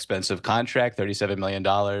more expensive contract, $37 million,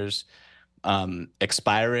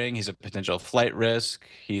 expiring. He's a potential flight risk.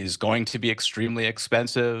 He's going to be extremely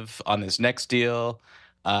expensive on this next deal.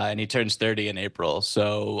 And he turns 30 in April.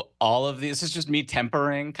 So all of this is just me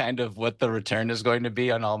tempering kind of what the return is going to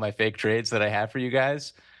be on all my fake trades that I have for you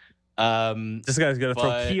guys. This guy's going to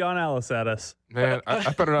throw Keon Ellis at us. Man,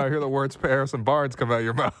 I better not hear the words Paris and Barnes come out of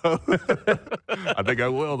your mouth. I think I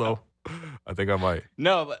will, though. I think I might.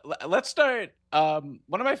 No, let's start. One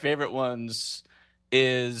of my favorite ones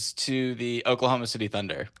is to the Oklahoma City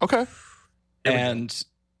Thunder. Okay. And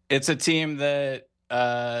it's a team that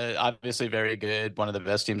obviously very good, one of the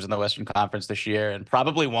best teams in the Western Conference this year, and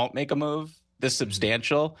probably won't make a move this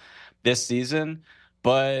substantial this season.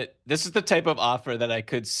 But this is the type of offer that I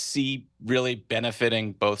could see really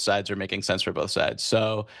benefiting both sides or making sense for both sides.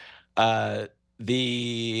 So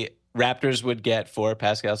the Raptors would get for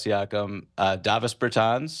Pascal Siakam, Davis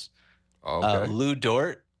Bertans, Lou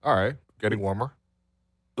Dort. All right, getting warmer.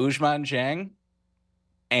 Ousmane Dieng,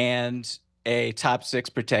 and a top 6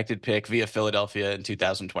 protected pick via Philadelphia in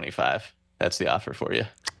 2025. That's the offer for you.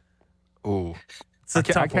 Ooh. I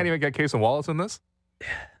can't even get Case and Wallace in this?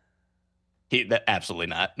 Absolutely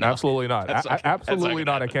not. No. Absolutely not. Absolutely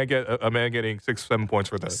not. I can't get a man getting 6-7 points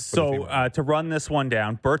for this. So to run this one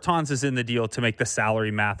down, Bertans is in the deal to make the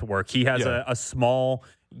salary math work. He has a small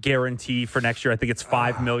guarantee for next year. I think it's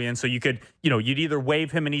 $5 million. So you could, you'd either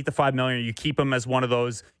waive him and eat the $5 million, or you keep him as one of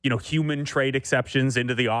those, human trade exceptions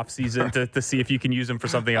into the offseason to see if you can use him for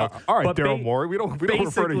something else. All right, Daryl Morey. We don't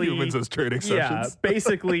refer to humans as trade exceptions. Yeah,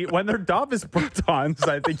 basically, when they're Davis Bertans,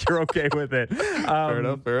 I think you're okay with it. Fair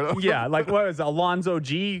enough. Yeah, like what was it? Alonzo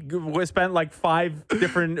G spent like 5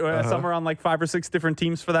 different, somewhere on like 5 or 6 different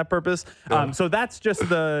teams for that purpose. So that's just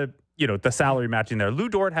the salary matching there. Lou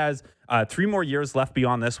Dort has 3 more years left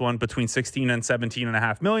beyond this one, between 16 and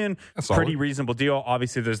 17.5 million. That's pretty solid. Reasonable deal.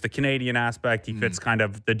 Obviously, there's the Canadian aspect. He fits kind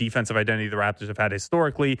of the defensive identity the Raptors have had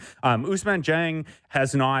historically. Ousmane Dieng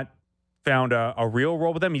has not found a real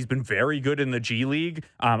role with them. He's been very good in the G League.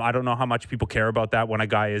 I don't know how much people care about that when a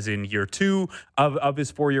guy is in year 2 of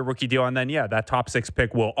his 4-year rookie deal. And then, that top 6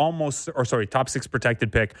 pick top 6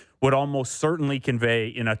 protected pick would almost certainly convey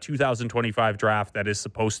in a 2025 draft that is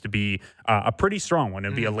supposed to be a pretty strong one.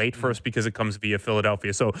 It'd be a late first because it comes via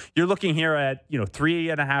Philadelphia. So you're looking here at,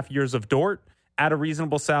 3.5 years of Dort at a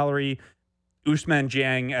reasonable salary, Ousmane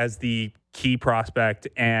Dieng as the key prospect,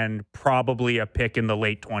 and probably a pick in the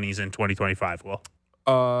late 20s in 2025.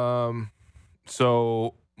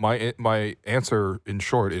 So my answer in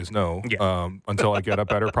short is no. Until I get a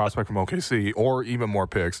better prospect from OKC or even more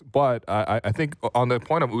picks. But I think on the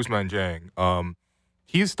point of Ousmane Dieng,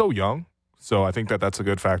 he's still young, so I think that's a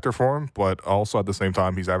good factor for him. But also at the same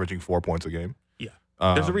time, he's averaging 4 points a game.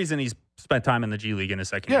 There's a reason he's spent time in the G League in his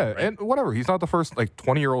second year. Right? And whatever. He's not the first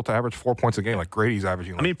 20-year-old to average 4 points a game. Like Grady's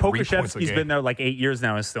averaging. Pokuševski's been there 8 years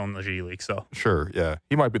now and is still in the G League. So sure, yeah,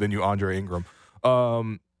 he might be the new Andre Ingram.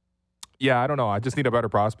 Yeah, I don't know. I just need a better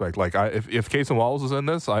prospect. Like, if Casey Wallace is in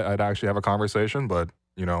this, I'd actually have a conversation. But,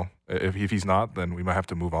 if he's not, then we might have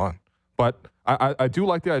to move on. But I do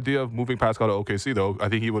like the idea of moving Pascal to OKC, though. I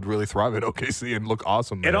think he would really thrive at OKC and look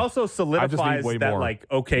awesome there. It also solidifies that,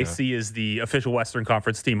 more. OKC is the official Western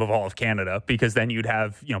Conference team of all of Canada, because then you'd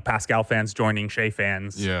have, Pascal fans joining Shea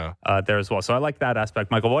fans there as well. So I like that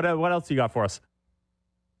aspect. Michael, what else you got for us?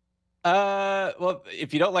 Well,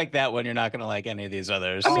 if you don't like that one, you're not going to like any of these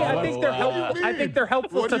others. I mean, I think they're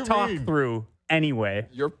helpful to talk through anyway.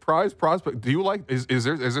 Your prize prospect. Do you like? Is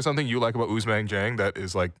there something you like about Ousmane Dieng that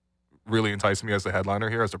is like really enticing me as the headliner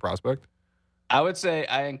here as the prospect? I would say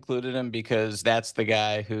I included him because that's the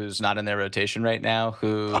guy who's not in their rotation right now,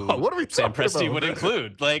 who what are we Sam talking Presti about? would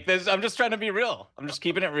include. Like, I'm just trying to be real. I'm just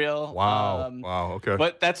keeping it real. Wow. Okay.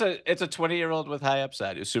 But it's a 20-year-old with high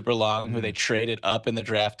upside who's super long, who they traded up in the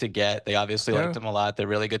draft to get. They obviously liked him a lot. They're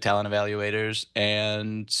really good talent evaluators,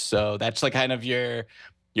 and so that's like kind of your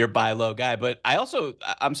buy low guy. But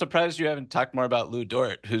I'm surprised you haven't talked more about Lou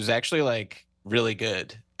Dort, who's actually like really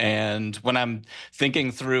good. And when I'm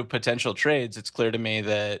thinking through potential trades, it's clear to me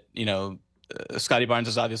that, Scotty Barnes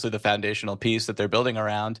is obviously the foundational piece that they're building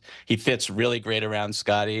around. He fits really great around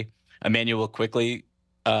Scotty. Emmanuel Quickly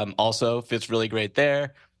also fits really great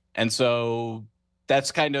there. And so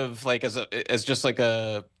that's kind of like as just like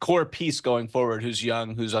a core piece going forward, who's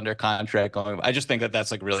young, who's under contract going. I just think that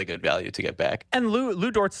that's like really good value to get back. And Lou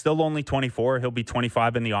Dort's still only 24. He'll be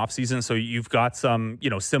 25 in the offseason. So you've got some,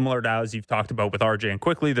 similar to as you've talked about with RJ and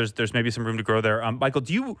Quickly, there's maybe some room to grow there. Michael,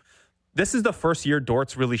 this is the first year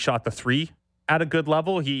Dort's really shot the three at a good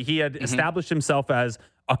level. He had established himself as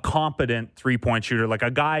a competent three-point shooter, like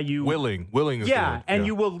a guy you willing is good. And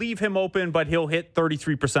you will leave him open, but he'll hit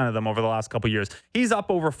 33% of them over the last couple of years. He's up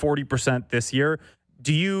over 40% this year.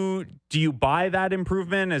 Do you buy that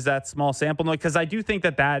improvement? Is that small sample? No, because I do think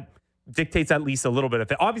that dictates at least a little bit of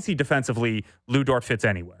it. Obviously, defensively, Lou Dort fits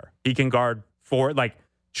anywhere. He can guard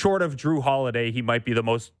short of Drew Holiday, he might be the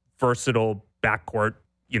most versatile backcourt,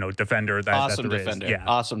 defender that there defender. is. Yeah.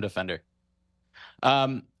 Awesome defender.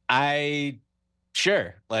 I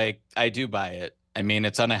do buy it. I mean,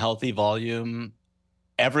 it's on a healthy volume.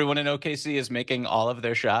 Everyone in OKC is making all of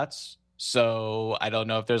their shots. So I don't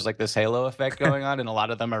know if there's like this halo effect going on, and a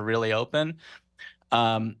lot of them are really open.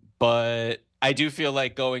 But I do feel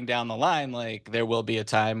like going down the line, like there will be a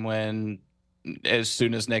time when, as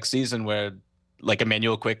soon as next season, where like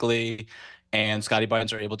Emmanuel Quickly and Scotty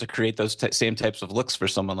Barnes are able to create those same types of looks for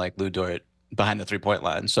someone like Lou Dort behind the 3-point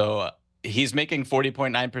line. So he's making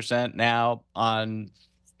 40.9% now on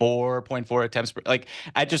 4.4 attempts. Like,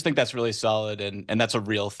 I just think that's really solid, and that's a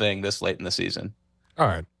real thing this late in the season. All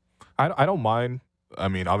right. I don't mind. I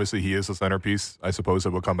mean, obviously he is a centerpiece. I suppose that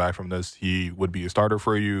will come back from this. He would be a starter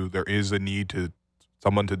for you. There is a need to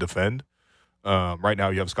someone to defend. Right now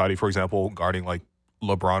you have Scotty, for example, guarding like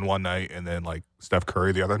LeBron one night and then like Steph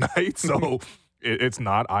Curry the other night. So it's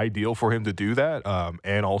not ideal for him to do that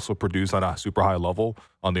and also produce on a super high level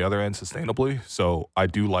on the other end sustainably. So I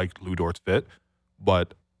do like Lou Dort's fit,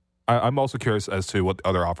 but I'm also curious as to what the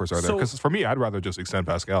other offers are there. Because for me, I'd rather just extend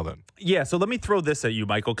Pascal then. Yeah, so let me throw this at you,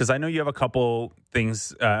 Michael, because I know you have a couple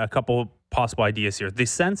things, a couple possible ideas here. The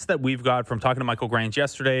sense that we've got from talking to Michael Grange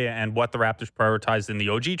yesterday and what the Raptors prioritized in the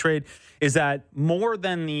OG trade is that more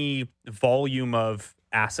than the volume of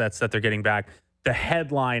assets that they're getting back, the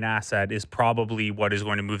headline asset is probably what is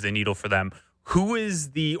going to move the needle for them. Who is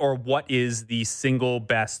what is the single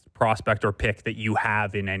best prospect or pick that you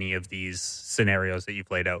have in any of these scenarios that you've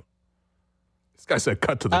laid out? This guy said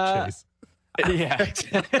cut to the chase. Yeah.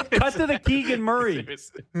 Cut to the Keegan Murray.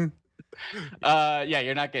 Yeah,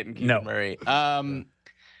 you're not getting Keegan Murray. All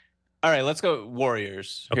right, let's go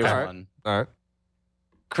Warriors. Here's one. All right.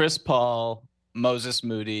 Chris Paul, Moses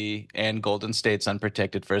Moody, and Golden State's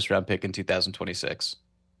unprotected first-round pick in 2026.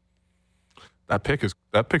 That pick is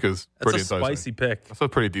pretty That's a enticing. spicy pick. That's a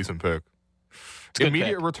pretty decent pick.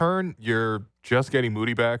 Immediate return, you're just getting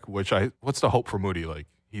Moody back, what's the hope for Moody? Like,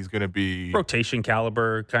 he's going to be rotation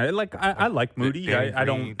caliber kind of like I like Moody. I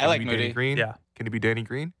like Moody. Danny Green? Yeah. Can he be Danny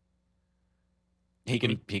Green? He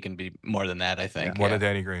can be more than that, I think. More than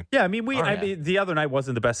Danny Green. Yeah, I mean, the other night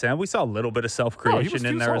wasn't the best sound. We saw a little bit of self-creation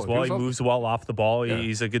in there as well. He moves well off the ball. Yeah.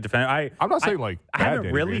 He's a good defender. I'm not saying I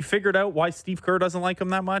haven't really figured out why Steve Kerr doesn't like him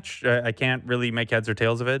that much. I can't really make heads or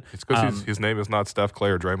tails of it. It's because his name is not Steph,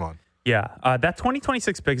 Clay, or Draymond. Yeah, that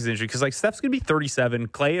 2026 pick is interesting because like Steph's going to be 37.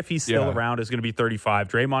 Clay, if he's still around, is going to be 35.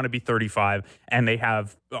 Draymond would be 35, and they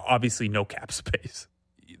have obviously no cap space.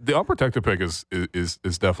 The unprotected pick is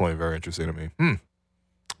definitely very interesting to me.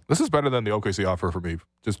 This is better than the OKC offer for me,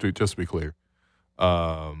 just to be clear.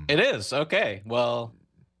 It is. Okay. Well,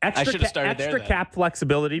 I should have started extra there. cap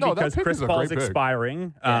flexibility because pick Chris is a Paul's great pick.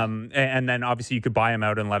 expiring, and then obviously you could buy him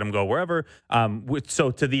out and let him go wherever.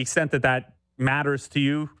 So to the extent that matters to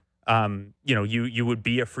you, you would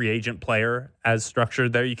be a free agent player as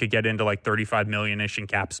structured there. You could get into like 35 million-ish in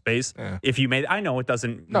cap space if you made. I know it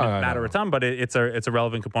doesn't matter a ton, but it's a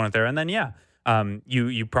relevant component there. And then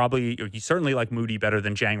you certainly like Moody better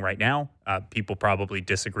than Zhang right now. People probably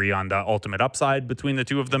disagree on the ultimate upside between the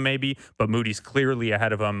two of them, maybe, but Moody's clearly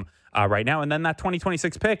ahead of him right now. And then that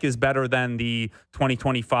 2026 pick is better than the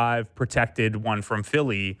 2025 protected one from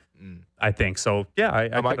Philly, I think. So yeah,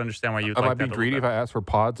 I could understand why you'd like that. I might be greedy if I ask for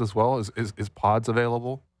pods as well. Is pods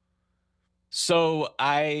available? So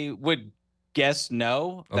I would guess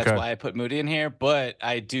no. That's why I put Moody in here. But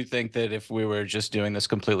I do think that if we were just doing this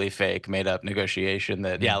completely fake, made up negotiation,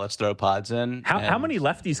 that let's throw pods in. How many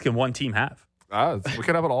lefties can one team have? We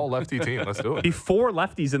could have an all lefty team. Let's do it. Be 4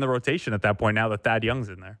 lefties in the rotation at that point. Now that Thad Young's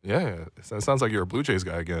in there. Yeah. It sounds like you're a Blue Jays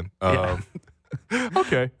guy again.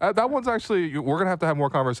 Okay, that one's actually. We're gonna have to have more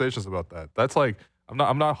conversations about that. That's like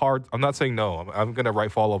I'm not saying no. I'm gonna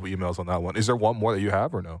write follow-up emails on that one. Is there one more that you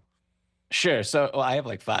have or no? Sure. So I have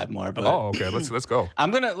like 5 more. But okay. Let's go.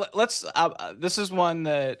 This is one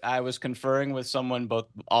that I was conferring with someone.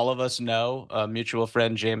 All of us know, a mutual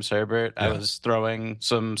friend, James Herbert. Yeah. I was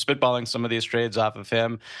spitballing some of these trades off of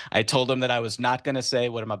him. I told him that I was not going to say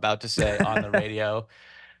what I'm about to say on the radio,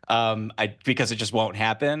 because it just won't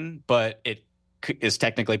happen. But it is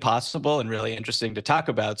technically possible and really interesting to talk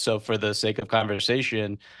about. So for the sake of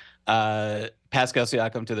conversation, Pascal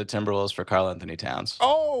Siakam to the Timberwolves for Karl Anthony Towns.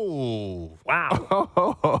 Oh, wow.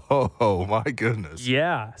 Oh, my goodness.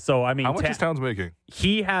 Yeah. So, I mean, how much is Towns making?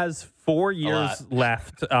 He has 4 years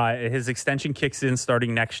left. His extension kicks in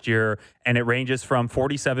starting next year, and it ranges from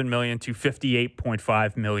 $47 million to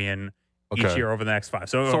 $58.5 million each year over the next 5.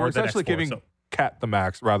 So we're essentially giving Cat the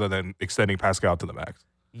max rather than extending Pascal to the max.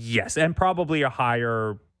 Yes, and probably a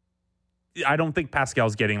higher. I don't think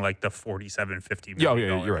Pascal's getting like the $47-50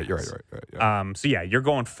 million. Yeah, you're right. Yeah. So yeah, you're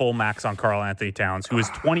going full max on Karl Anthony Towns, who is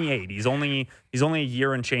 28. He's only a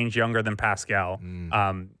year and change younger than Pascal.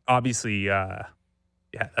 Obviously,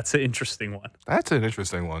 that's an interesting one. That's an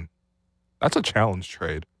interesting one. That's a challenge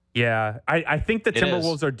trade. Yeah, I think the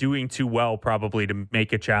Timberwolves are doing too well probably to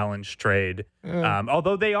make a challenge trade. Yeah.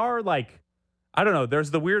 Although they are like. I don't know.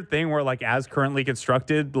 There's the weird thing where, like, as currently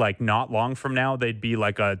constructed, like, not long from now, they'd be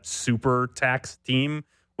like a super tax team,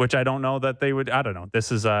 which I don't know that they would. I don't know.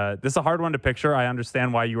 This is a hard one to picture. I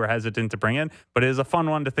understand why you were hesitant to bring in, but it is a fun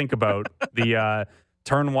one to think about. The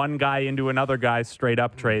turn one guy into another guy straight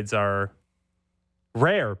up trades are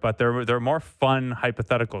rare, but they're more fun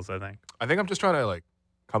hypotheticals, I think. I think I'm just trying to, like,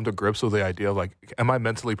 come to grips with the idea of, like, am I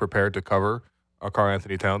mentally prepared to cover a Karl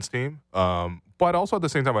Anthony Towns team? But also at the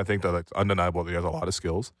same time, I think that it's undeniable that he has a lot of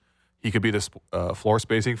skills. He could be this floor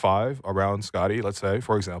spacing 5 around Scotty, let's say,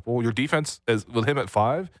 for example. Your defense is with him at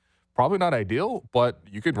 5, probably not ideal, but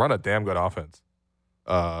you could run a damn good offense.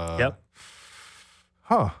 Yep.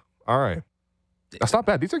 All right. That's not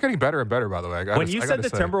bad. These are getting better and better, by the way. When you said the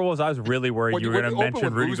Timberwolves, I was really worried you were going to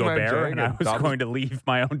mention Rudy Gobert, and I was going to leave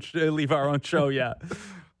our own show. Yeah.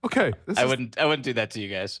 Okay. I wouldn't do that to you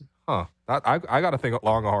guys. Huh. I got to think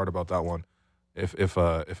long and hard about that one. If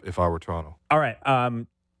I were Toronto. All right.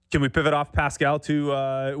 Can we pivot off Pascal to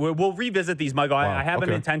we'll revisit these, Michael. Wow. I have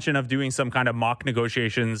an intention of doing some kind of mock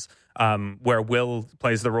negotiations where Will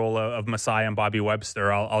plays the role of Messiah and Bobby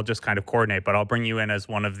Webster. I'll just kind of coordinate, but I'll bring you in as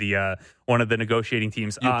one of the negotiating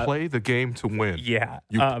teams. You play the game to win. Yeah.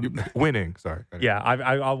 Winning. Sorry. Yeah.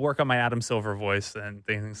 I'll work on my Adam Silver voice and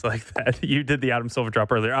things like that. You did the Adam Silver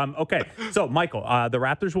drop earlier. Okay. So, Michael, the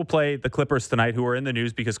Raptors will play the Clippers tonight, who are in the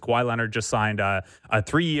news because Kawhi Leonard just signed a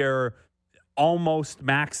 3-year almost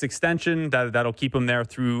max extension that'll keep them there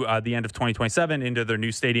through the end of 2027 into their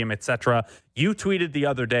new stadium, etc. You tweeted the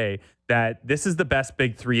other day that this is the best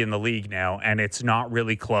big 3 in the league now, and it's not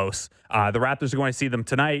really close. The Raptors are going to see them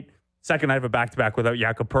tonight. Second night of a back-to-back without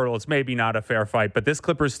Jakob Poeltl. It's maybe not a fair fight, but this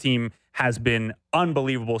Clippers team has been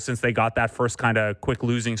unbelievable since they got that first kind of quick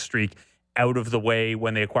losing streak out of the way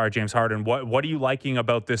when they acquired James Harden. What are you liking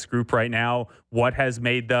about this group right now? What has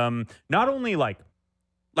made them not only like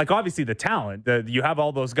obviously the talent, you have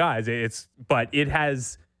all those guys, but it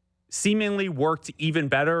has seemingly worked even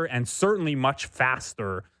better and certainly much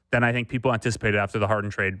faster than I think people anticipated after the Harden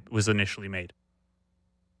trade was initially made.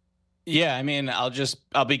 Yeah, I mean,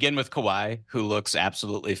 I'll begin with Kawhi, who looks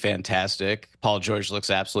absolutely fantastic. Paul George looks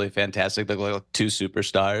absolutely fantastic. They look like 2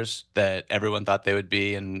 superstars that everyone thought they would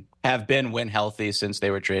be and have been when healthy since they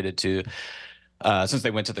were traded to since they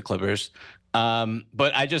went to the Clippers.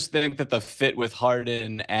 But I just think that the fit with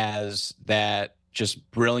Harden as that just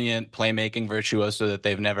brilliant playmaking virtuoso that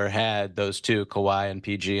they've never had, those two, Kawhi and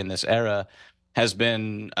PG, in this era, has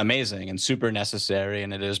been amazing and super necessary,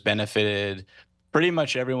 and it has benefited pretty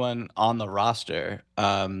much everyone on the roster,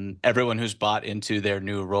 everyone who's bought into their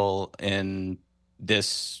new role in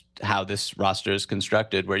this, how this roster is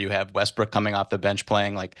constructed, where you have Westbrook coming off the bench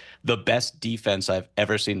playing like the best defense I've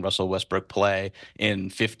ever seen Russell Westbrook play in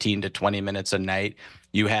 15 to 20 minutes a night.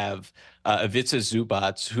 You have Ivica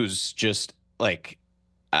Zubac, who's just like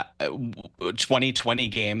 2020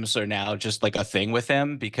 games are now just like a thing with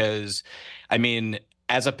him, because I mean,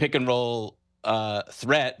 as a pick and roll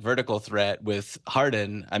vertical threat with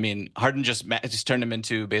Harden, I mean, Harden just turned him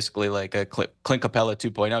into basically like a Clint Capella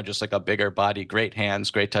 2.0, just like a bigger body, great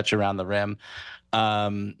hands, great touch around the rim.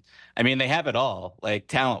 I mean, they have it all, like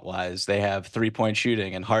talent-wise. They have three-point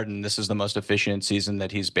shooting, and Harden, this is the most efficient season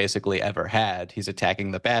that he's basically ever had. He's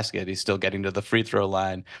attacking the basket. He's still getting to the free throw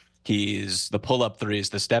line. He's the pull-up threes,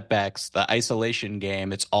 the step-backs, the isolation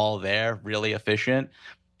game. It's all there, really efficient.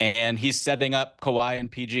 And he's setting up Kawhi and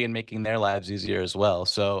PG and making their lives easier as well.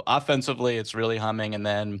 So offensively, it's really humming. And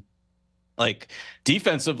then, like,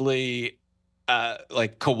 defensively,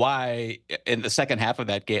 like Kawhi in the second half of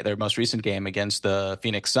that game, their most recent game against the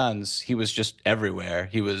Phoenix Suns, he was just everywhere.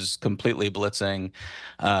 He was completely blitzing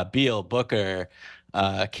Beal, Booker,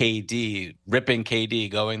 KD, ripping KD,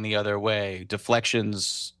 going the other way,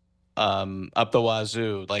 deflections up the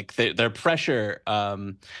wazoo. Like their pressure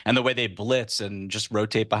and the way they blitz and just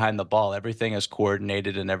rotate behind the ball, everything is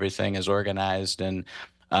coordinated and everything is organized, and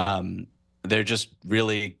they're just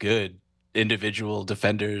really good individual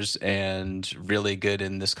defenders and really good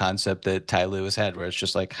in this concept that Ty Lue has had, where it's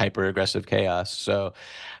just like hyper aggressive chaos. So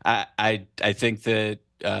I think that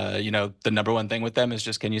the number one thing with them is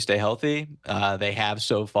just, can you stay healthy? They have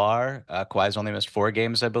so far. Kawhi's only missed 4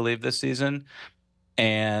 games, I believe, this season,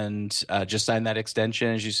 and just signed that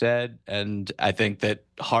extension, as you said. And I think that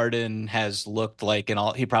Harden has looked like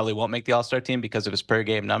he probably won't make the All-Star team because of his per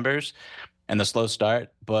game numbers and the slow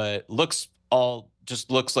start, but looks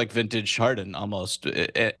like vintage Harden almost,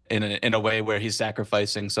 in a way where he's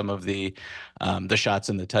sacrificing some of the shots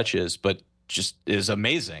and the touches, but just is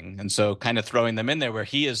amazing. And so kind of throwing them in there where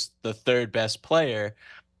he is the third best player,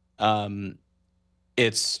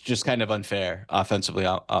 it's just kind of unfair offensively,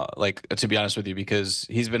 like, to be honest with you, because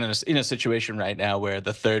he's been in a situation right now where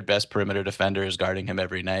the third best perimeter defender is guarding him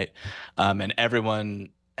every night, and everyone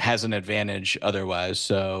has an advantage otherwise.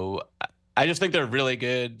 So I just think they're really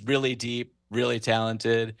good, really deep, really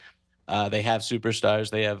talented. They have superstars.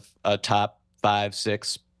 They have a top 5,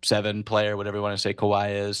 6, 7 player, whatever you want to say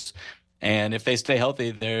Kawhi is. And if they stay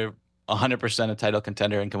healthy, they're 100% a title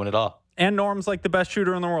contender and can win it all. And Norm's like the best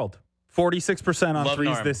shooter in the world. 46% on threes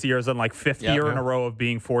Norm. this year is in like fifth year in a row of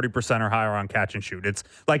being 40% or higher on catch and shoot. It's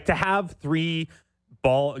like to have 3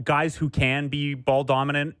 guys who can be ball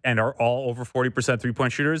dominant and are all over 40%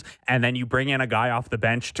 three-point shooters, and then you bring in a guy off the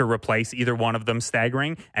bench to replace either one of them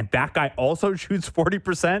staggering, and that guy also shoots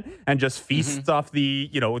 40% and just feasts off the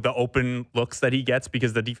open looks that he gets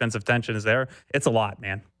because the defensive tension is there. It's a lot,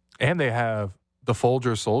 man. And they have the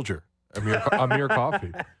Folger Soldier, Amir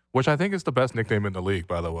Coffey, which I think is the best nickname in the league,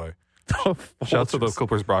 by the way. Shout out to the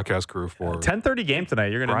Clippers broadcast crew for 10:30 game tonight.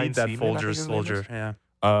 You're going to need that Folger Soldier.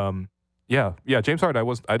 Yeah. Yeah, James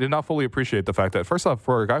Harden, I did not fully appreciate the fact that, first off,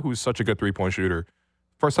 for a guy who's such a good three-point shooter,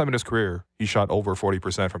 first time in his career, he shot over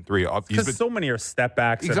 40% from 3. Because so many are step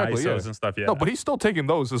backs and ISOs and stuff, No, but he's still taking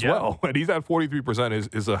those as well. And he's at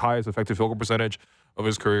 43%, is the highest effective field goal percentage of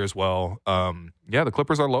his career as well. The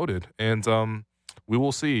Clippers are loaded. And we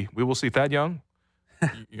will see. Thad Young,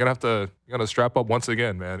 you're gonna strap up once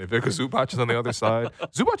again, man. If Zubac is on the other side.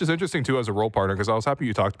 Zubac is interesting, too, as a role partner, because I was happy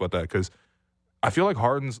you talked about that, because I feel like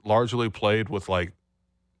Harden's largely played with like,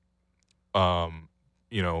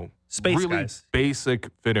 space really guys, basic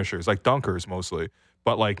finishers, like dunkers mostly,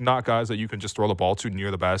 but like not guys that you can just throw the ball to near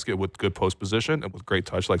the basket with good post position and with great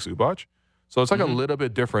touch like Zubac. So it's like a little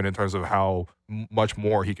bit different in terms of how much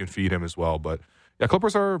more he can feed him as well. But yeah,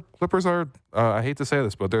 Clippers are. I hate to say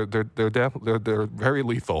this, but they're very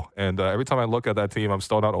lethal. And every time I look at that team, I'm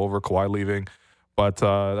still not over Kawhi leaving. But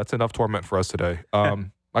that's enough torment for us today.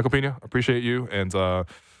 Michael Pina, appreciate you, and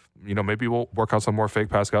maybe we'll work out some more fake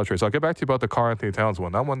Pascal trades. I'll get back to you about the Karl Anthony Towns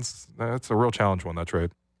one. That's a real challenge one, that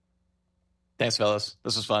trade. Thanks, fellas.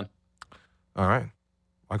 This was fun. All right,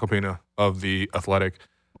 Michael Pina of The Athletic.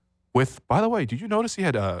 By the way, did you notice he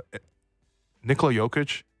had Nikola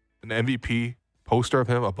Jokic, an MVP poster of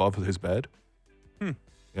him above his bed?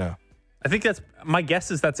 Yeah, I think my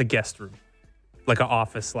guess is that's a guest room, like an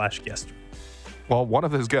office/guest room. Well, one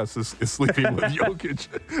of his guests is sleeping with Jokic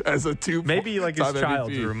as a 2. Maybe like his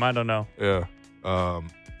child's MVP. room. I don't know. Yeah.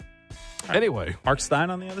 Anyway, Mark Stein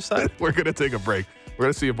on the other side. we're going to take a break. We're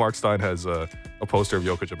going to see if Mark Stein has a poster of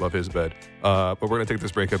Jokic above his bed. But we're going to take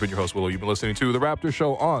this break. I've been your host, Willow. You've been listening to The Raptor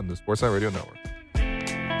Show on the Sportsnet Radio Network.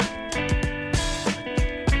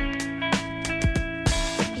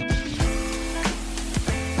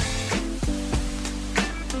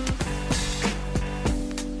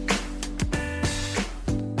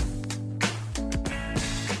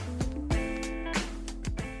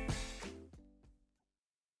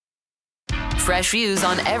 Fresh views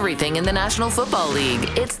on everything in the National Football League.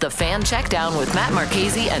 It's the Fan Checkdown with Matt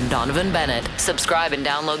Marchese and Donovan Bennett. Subscribe and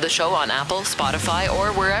download the show on Apple, Spotify,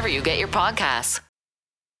 or wherever you get your podcasts.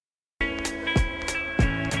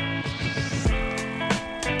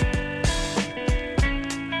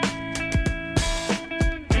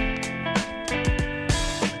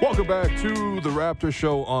 Welcome back to the Raptor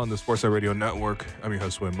Show on the Sportsnet Radio Network. I'm your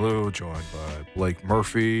host, Wim Lou, joined by Blake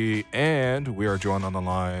Murphy, and we are joined on the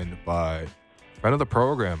line by friend of the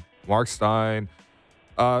program, Mark Stein.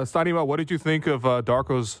 Stein, what did you think of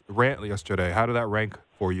Darko's rant yesterday? How did that rank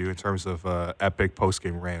for you in terms of epic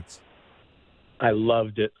post-game rants? I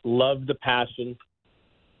loved it. Loved the passion.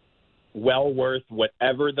 Well worth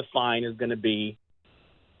whatever the fine is going to be.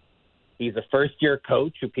 He's a first-year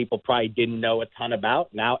coach who people probably didn't know a ton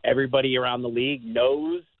about. Now everybody around the league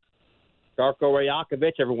knows Darko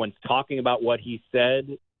Rajakovic. Everyone's talking about what he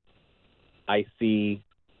said. I see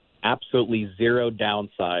absolutely zero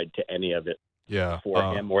downside to any of it. Yeah,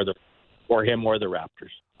 for him or the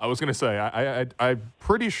Raptors. I was going to say I'm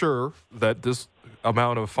pretty sure that this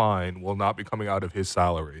amount of fine will not be coming out of his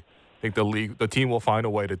salary. I think the team will find a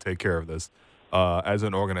way to take care of this as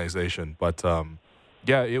an organization. But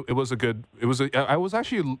yeah, it was I was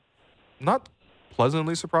actually not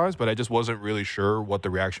pleasantly surprised, but I just wasn't really sure what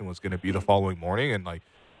the reaction was going to be the following morning, and like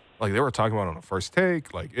they were talking about it on the first take,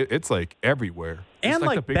 it's like everywhere. And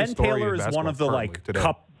it's Ben Taylor is one of the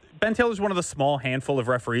Ben Taylor's one of the small handful of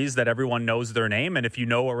referees that everyone knows their name, and if you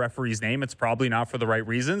know a referee's name, it's probably not for the right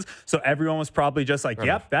reasons. So everyone was probably just like,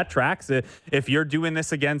 "Yep, that tracks." If you're doing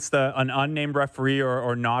this against an unnamed referee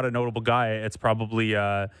or not a notable guy, it's probably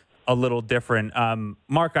a little different.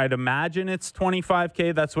 Mark, I'd imagine it's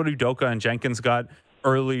 $25K. That's what Udoka and Jenkins got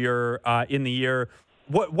earlier in the year.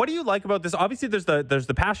 What do you like about this? Obviously, there's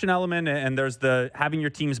the passion element and there's the having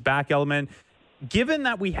your team's back element. Given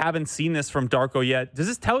that we haven't seen this from Darko yet, does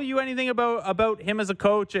this tell you anything about him as a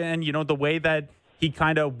coach and, the way that he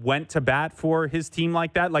kind of went to bat for his team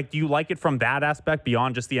like that? Like, do you like it from that aspect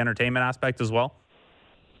beyond just the entertainment aspect as well?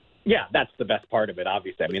 Yeah, that's the best part of it,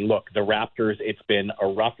 obviously. I mean, look, the Raptors, it's been a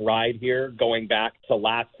rough ride here going back to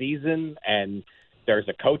last season, and there's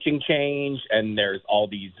a coaching change, and there's all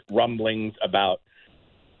these rumblings about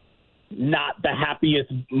not the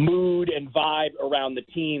happiest mood and vibe around the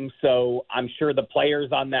team. So I'm sure the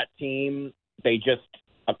players on that team, they just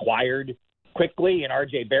acquired quickly. And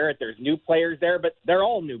RJ Barrett, there's new players there, but they're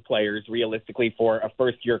all new players realistically for a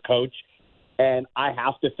first-year coach. And I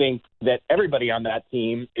have to think that everybody on that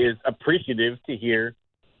team is appreciative to hear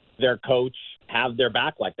their coach have their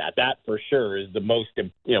back like that. That for sure is the most,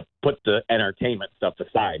 put the entertainment stuff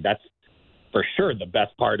aside. That's for sure the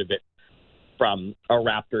best part of it from a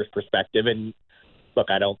Raptors perspective. And look,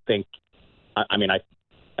 I think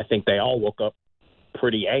they all woke up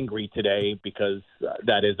pretty angry today because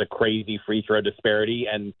that is a crazy free throw disparity,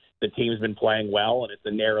 and the team's been playing well, and it's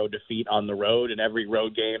a narrow defeat on the road, and every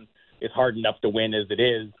road game is hard enough to win as it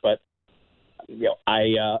is. But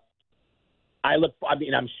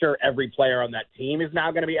I'm sure every player on that team is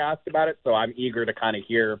now going to be asked about it, so I'm eager to kind of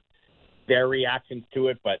hear their reactions to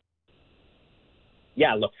it. But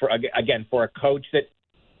yeah, look, for a coach that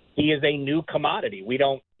he is a new commodity. We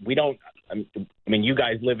don't. I mean, you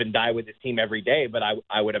guys live and die with this team every day, but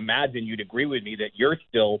I would imagine you'd agree with me that you're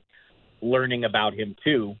still learning about him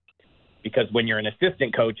too, because when you're an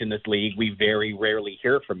assistant coach in this league, we very rarely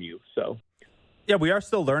hear from you. So. Yeah, we are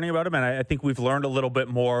still learning about him, and I think we've learned a little bit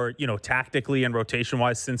more, tactically and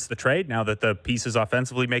rotation-wise since the trade. Now that the pieces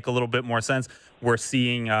offensively make a little bit more sense, we're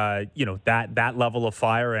seeing, that level of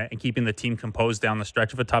fire and keeping the team composed down the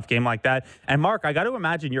stretch of a tough game like that. And, Mark, I got to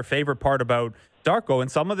imagine your favorite part about Darko,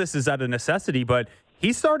 and some of this is out of necessity, but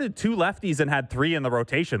he started 2 lefties and had 3 in the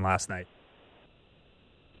rotation last night.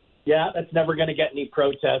 Yeah, that's never going to get any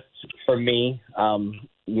protests from me.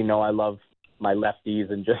 I love my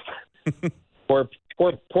lefties and just...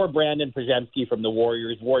 Poor Brandon Przemski from the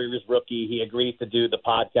Warriors rookie. He agreed to do the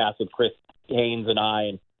podcast with Chris Haynes and I,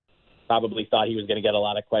 and probably thought he was going to get a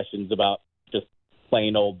lot of questions about just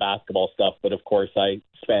plain old basketball stuff. But, of course, I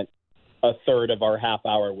spent a third of our half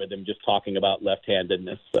hour with him just talking about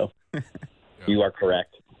left-handedness. So You are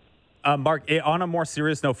correct. Mark, on a more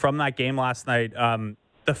serious note from that game last night,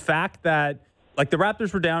 the fact that the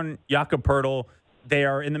Raptors were down Jakob Poeltl, they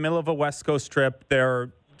are in the middle of a West Coast trip.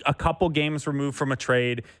 They're a couple games removed from a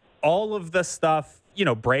trade. All of the stuff,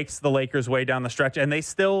 breaks the Lakers way down the stretch, and they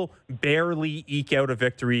still barely eke out a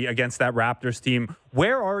victory against that Raptors team.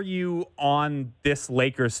 Where are you on this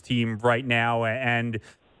Lakers team right now and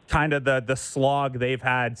kind of the slog they've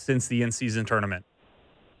had since the in-season tournament?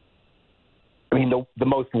 I mean, the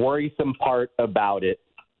most worrisome part about it's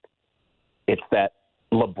that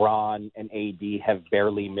LeBron and AD have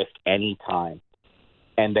barely missed any time,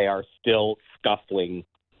 and they are still scuffling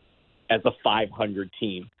as a 500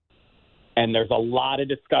 team. And there's a lot of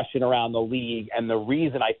discussion around the league, and the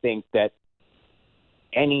reason I think that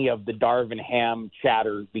any of the Darvin Ham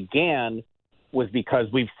chatter began was because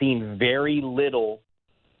we've seen very little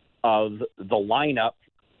of the lineup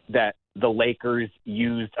that the Lakers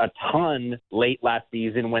used a ton late last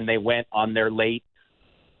season when they went on their late,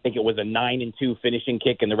 I think it was a 9-2 finishing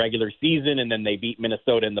kick in the regular season, and then they beat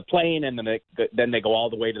Minnesota in the play-in, and then they go all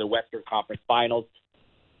the way to the Western Conference Finals.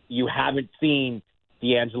 You haven't seen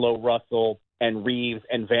D'Angelo Russell and Reeves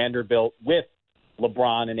and Vanderbilt with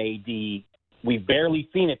LeBron and AD. We've barely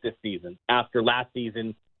seen it this season. After last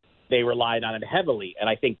season, they relied on it heavily, and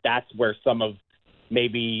I think that's where some of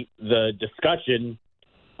maybe the discussion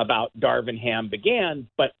about Darvin Ham began.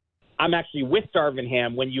 But I'm actually with Darvin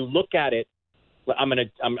Ham. When you look at it,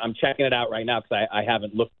 I'm checking it out right now because I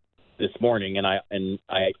haven't looked this morning, and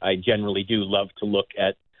I generally do love to look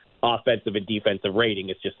at offensive and defensive rating.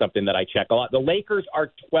 It's just something that I check a lot. The Lakers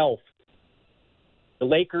are 12th. The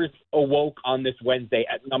Lakers awoke on this Wednesday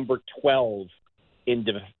at number 12 in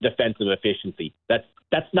defensive efficiency.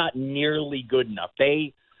 That's not nearly good enough.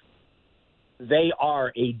 They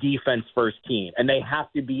are a defense-first team, and they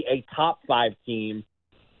have to be a top 5 team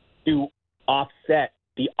to offset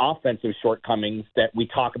the offensive shortcomings that we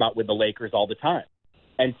talk about with the Lakers all the time.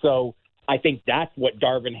 And so I think that's what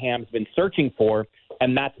Darvin Ham's been searching for,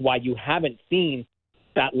 and that's why you haven't seen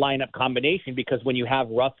that lineup combination, because when you have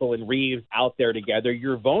Russell and Reeves out there together,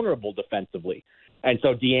 you're vulnerable defensively. And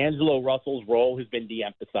so D'Angelo Russell's role has been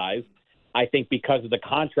de-emphasized. I think because of the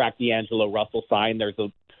contract D'Angelo Russell signed, there's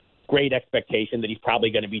a great expectation that he's probably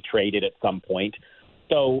going to be traded at some point.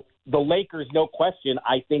 So the Lakers, no question,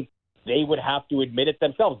 I think they would have to admit it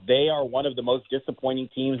themselves. They are one of the most disappointing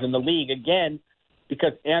teams in the league, again,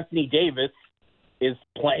 because Anthony Davis is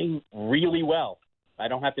playing really well. I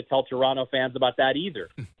don't have to tell Toronto fans about that either.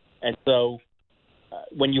 And so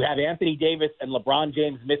when you have Anthony Davis and LeBron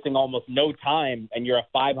James missing almost no time and you're a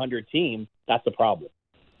 500 team, that's a problem.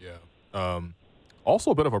 Yeah. Also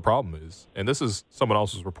a bit of a problem is, and this is someone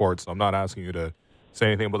else's report, so I'm not asking you to say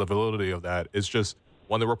anything about the validity of that. It's just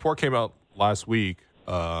when the report came out last week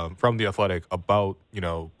from The Athletic about,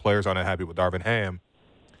 players aren't happy with Darvin Ham,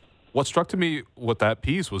 what struck to me with that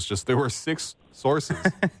piece was just there were 6 sources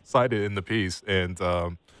cited in the piece. And,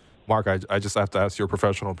 Mark, I just have to ask your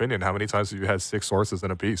professional opinion. How many times have you had 6 sources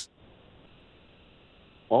in a piece?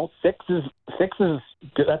 Well, six is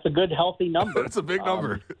that's a good, healthy number. It's a big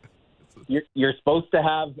number. You're supposed to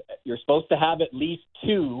have at least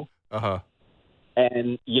 2. Uh-huh.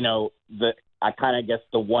 And, I kind of guess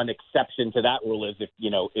the one exception to that rule is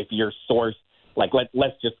if your source,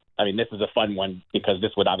 this is a fun one because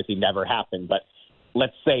this would obviously never happen, but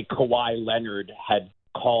let's say Kawhi Leonard had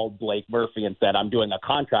called Blake Murphy and said, I'm doing a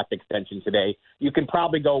contract extension today. You can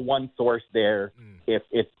probably go one source there if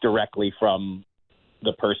it's directly from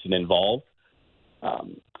the person involved.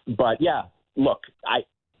 But yeah, look,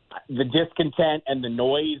 the discontent and the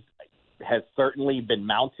noise has certainly been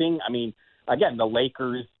mounting. I mean, again, the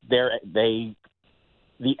Lakers,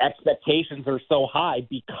 the expectations are so high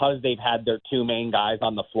because they've had their 2 main guys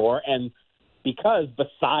on the floor, and because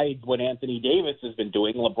besides what Anthony Davis has been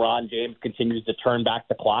doing, LeBron James continues to turn back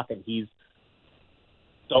the clock, and he's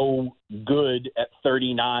so good at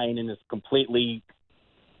 39 and has completely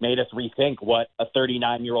made us rethink what a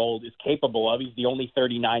 39-year-old is capable of. He's the only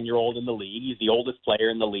 39-year-old in the league. He's the oldest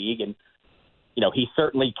player in the league, and he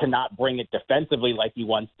certainly cannot bring it defensively like he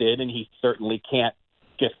once did, and he certainly can't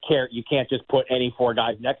just care. You can't just put any 4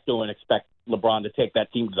 guys next to him and expect LeBron to take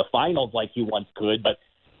that team to the finals like he once could, but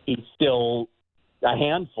he's still a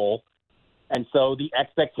handful. And so the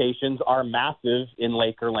expectations are massive in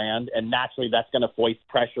Lakerland, and naturally that's going to foist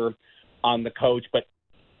pressure on the coach. But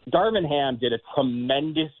Darvin Ham did a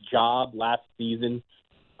tremendous job last season,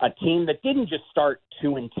 a team that didn't just start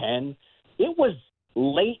 2-10. It was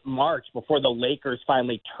late March before the Lakers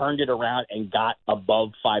finally turned it around and got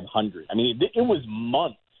above 500. I mean, it was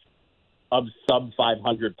months of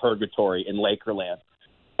sub-500 purgatory in Lakerland.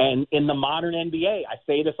 And in the modern NBA, I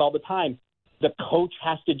say this all the time, the coach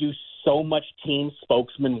has to do so much team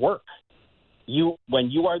spokesman work. When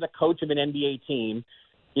you are the coach of an NBA team,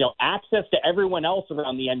 access to everyone else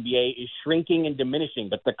around the NBA is shrinking and diminishing.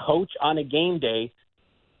 But the coach on a game day,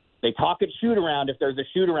 they talk at shoot-around. If there's a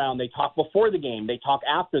shoot-around, they talk before the game. They talk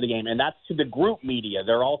after the game. And that's to the group media.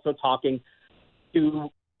 They're also talking to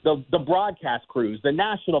the broadcast crews, the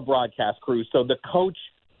national broadcast crews. So the coach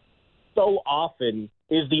so often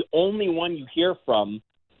is the only one you hear from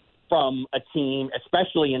a team,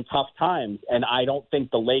 especially in tough times. And I don't think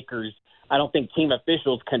team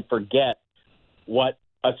officials can forget what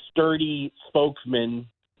a sturdy spokesman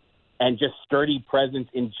and just sturdy presence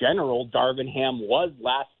in general Darvin Ham was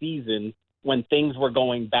last season when things were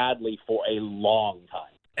going badly for a long time.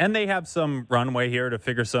 And they have some runway here to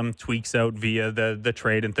figure some tweaks out via the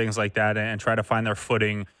trade and things like that and try to find their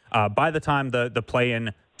footing by the time the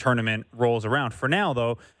play-in tournament rolls around. For now,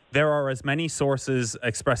 though, there are as many sources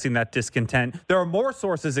expressing that discontent. There are more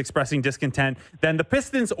sources expressing discontent than the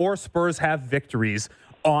Pistons or Spurs have victories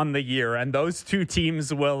on the year. And those two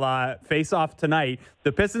teams will face off tonight.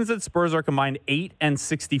 The Pistons and Spurs are combined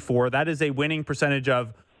 8-64. That is a winning percentage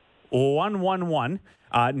of 111.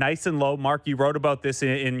 Nice and low. Mark, you wrote about this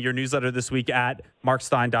in your newsletter this week at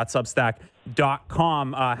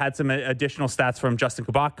markstein.substack.com. Had some additional stats from Justin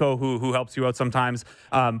Kubatko, who helps you out sometimes.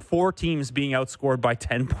 4 teams being outscored by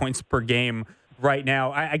 10 points per game right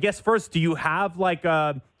now. I guess first, do you have like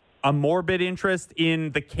a morbid interest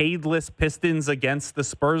in the Cadeless Pistons against the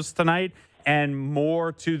Spurs tonight? And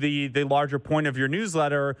more to the larger point of your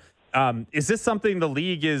newsletter, is this something the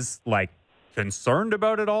league is like concerned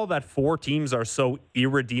about at all, that 4 teams are so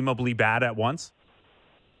irredeemably bad at once?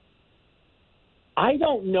 I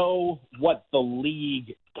don't know what the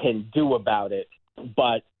league can do about it,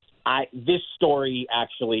 but this story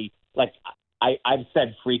actually, like I've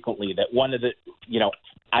said frequently that one of the,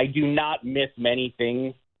 I do not miss many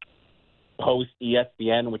things post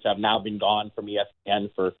ESPN, which I've now been gone from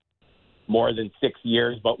ESPN for more than 6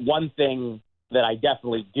 years. But one thing that I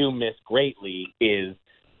definitely do miss greatly is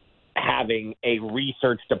having a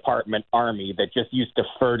research department army that just used to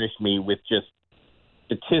furnish me with just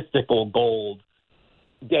statistical gold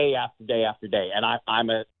day after day after day. And I'm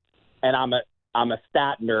a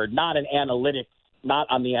stat nerd, not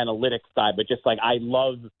on the analytics side, but just like I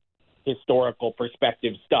love historical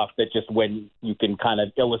perspective stuff that just when you can kind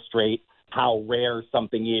of illustrate how rare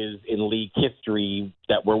something is in league history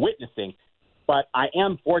that we're witnessing. But I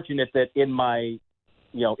am fortunate that in my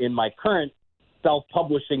current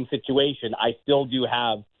self-publishing situation, I still do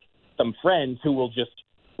have some friends who will just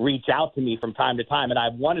reach out to me from time to time. And I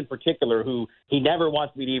have one in particular who he never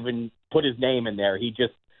wants me to even put his name in there. He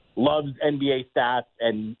just loves NBA stats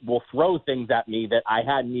and will throw things at me that I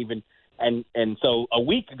hadn't even. And so a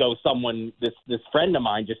week ago, this friend of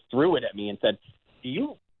mine just threw it at me and said,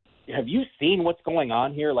 have you seen what's going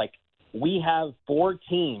on here? Like, we have 4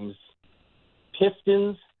 teams,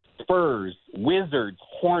 Pistons, Spurs, Wizards,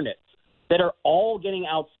 Hornets, that are all getting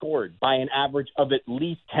outscored by an average of at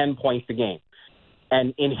least 10 points a game.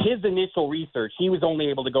 And in his initial research, he was only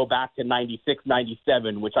able to go back to 96,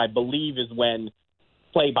 97, which I believe is when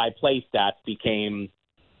play-by-play stats became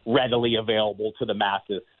readily available to the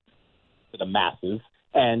masses.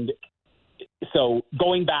 And so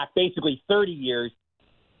going back basically 30 years,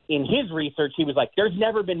 in his research, he was like, there's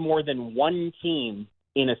never been more than 1 team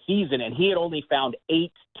in a season, and he had only found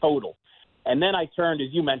 8 total. And then I turned,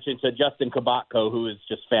 as you mentioned, to Justin Kubatko, who is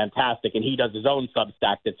just fantastic, and he does his own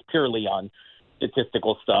Substack that's purely on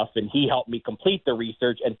statistical stuff, and he helped me complete the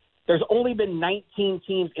research. And there's only been 19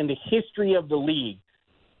 teams in the history of the league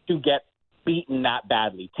to get beaten that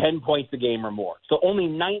badly, 10 points a game or more. So only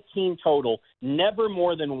 19 total, never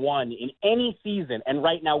more than 1 in any season. And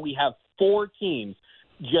right now we have 4 teams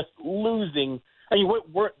just losing. I mean,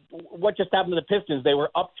 what just happened to the Pistons? They were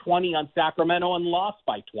up 20 on Sacramento and lost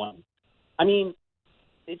by 20. I mean,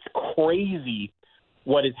 it's crazy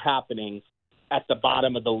what is happening at the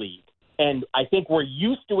bottom of the league. And I think we're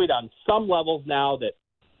used to it on some levels now that,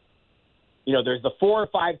 there's the 4 or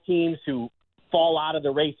 5 teams who fall out of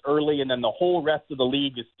the race early, and then the whole rest of the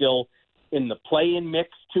league is still in the play-in mix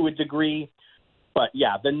to a degree. But,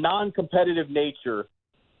 yeah, the non-competitive nature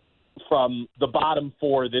from the bottom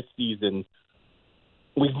 4 this season,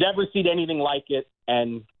 we've never seen anything like it,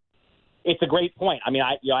 and it's a great point. I mean,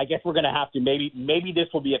 I guess we're going to have to maybe this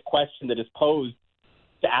will be a question that is posed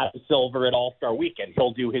to Adam Silver at All-Star Weekend.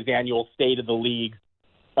 He'll do his annual State of the League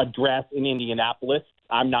address in Indianapolis.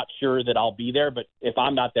 I'm not sure that I'll be there, but if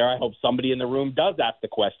I'm not there, I hope somebody in the room does ask the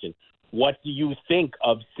question. What do you think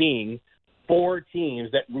of seeing 4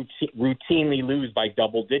 teams that routinely lose by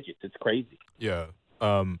double digits. It's crazy. Yeah.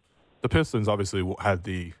 The Pistons obviously had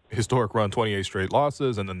the historic run, 28 straight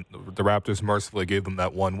losses, and then the Raptors mercifully gave them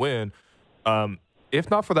that one win. If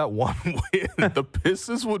not for that one win, the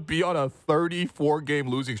Pistons would be on a 34-game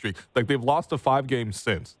losing streak. Like, they've lost to 5 games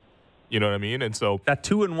since. You know what I mean? And so that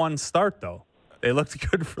 2-1 start, though, they looked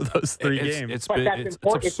good for those 3 games. It's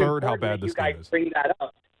absurd how bad this game is. Bring that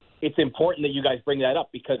up. It's important that you guys bring that up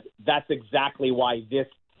because that's exactly why this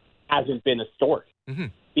hasn't been a story. Mm-hmm.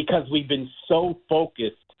 Because we've been so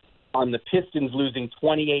focused on the Pistons losing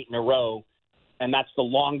 28 in a row, and that's the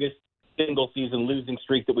longest single-season losing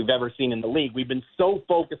streak that we've ever seen in the league. We've been so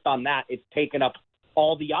focused on that, it's taken up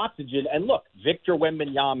all the oxygen. And look, Victor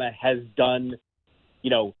Wembanyama has done,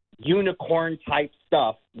 unicorn-type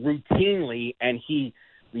stuff routinely, and he,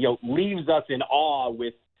 leaves us in awe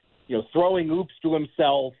with, throwing oops to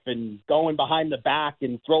himself and going behind the back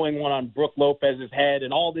and throwing one on Brook Lopez's head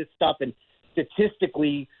and all this stuff. And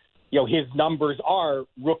statistically, his numbers are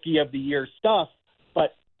rookie of the year stuff,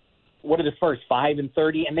 but what are the first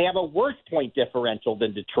 5-30? And they have a worse point differential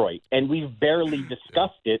than Detroit. And we've barely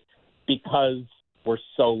discussed it because we're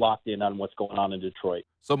so locked in on what's going on in Detroit.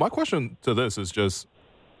 So my question to this is just,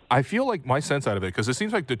 I feel like my sense out of it, because it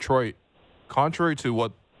seems like Detroit, contrary to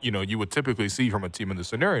what, you would typically see from a team in this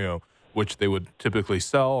scenario, which they would typically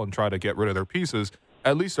sell and try to get rid of their pieces,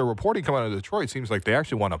 at least the reporting coming out of Detroit seems like they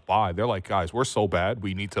actually want to buy. They're like, guys, we're so bad.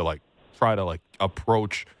 We need to try to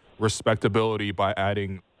approach respectability by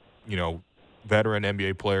adding, veteran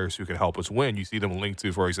NBA players who can help us win. You see them linked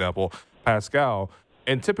to, for example, Pascal.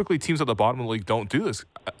 And typically teams at the bottom of the league don't do this.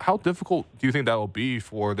 How difficult do you think that will be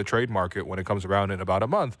for the trade market when it comes around in about a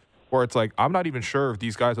month, where it's like, I'm not even sure if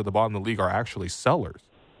these guys at the bottom of the league are actually sellers?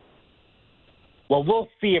 Well, we'll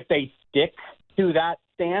see if they stick to that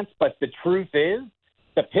stance. But the truth is,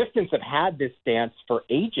 the Pistons have had this stance for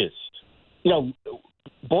ages. Bojan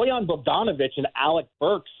Bogdanovic and Alec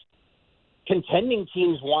Burks, contending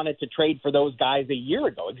teams wanted to trade for those guys a year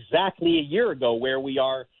ago, exactly a year ago, where we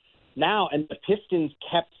are now. And the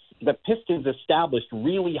Pistons established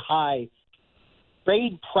really high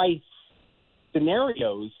trade price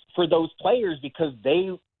scenarios for those players because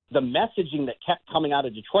the messaging that kept coming out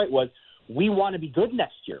of Detroit was, we want to be good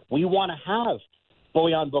next year. We want to have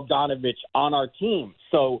Bojan Bogdanovic on our team.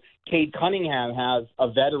 So Cade Cunningham has a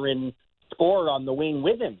veteran scorer on the wing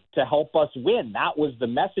with him to help us win. That was the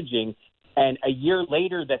messaging. And a year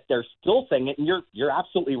later that they're still saying it, and you're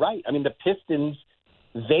absolutely right. I mean, the Pistons,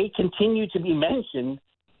 they continue to be mentioned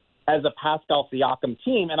as a Pascal Siakam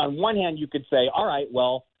team. And on one hand, you could say, all right,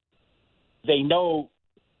 well, they know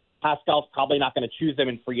Pascal's probably not going to choose them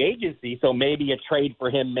in free agency, so maybe a trade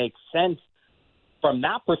for him makes sense from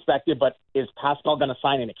that perspective. But is Pascal going to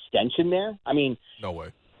sign an extension there? I mean, no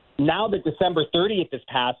way. Now that December 30th is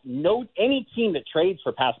passed, any team that trades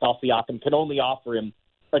for Pascal Siakam can only offer him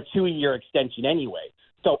a 2-year extension anyway.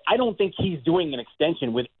 So I don't think he's doing an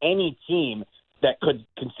extension with any team that could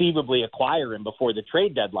conceivably acquire him before the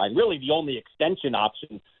trade deadline. Really, the only extension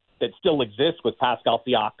option that still exists with Pascal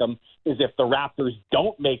Siakam is if the Raptors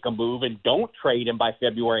don't make a move and don't trade him by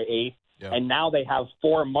February 8th, and now they have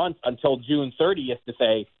 4 months until June 30th to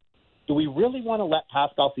say, do we really want to let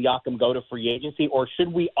Pascal Siakam go to free agency, or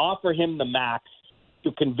should we offer him the max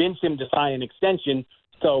to convince him to sign an extension?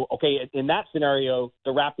 So, okay, in that scenario,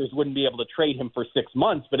 the Raptors wouldn't be able to trade him for 6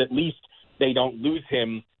 months, but at least they don't lose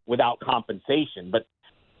him without compensation. But,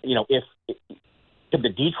 if could the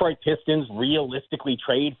Detroit Pistons realistically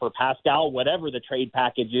trade for Pascal, whatever the trade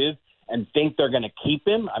package is, and think they're going to keep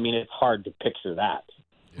him? I mean, it's hard to picture that.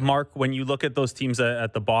 Mark, when you look at those teams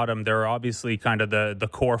at the bottom, there are obviously kind of the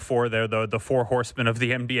core four there, the 4 horsemen of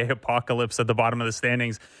the NBA apocalypse at the bottom of the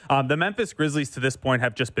standings. The Memphis Grizzlies to this point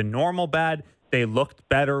have just been normal bad. They looked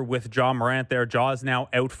better with Ja Morant there. Ja's now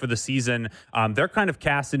out for the season. They're kind of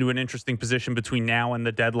cast into an interesting position between now and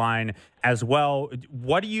the deadline as well.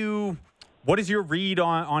 What is your read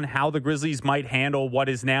on how the Grizzlies might handle what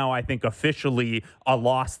is now, I think, officially a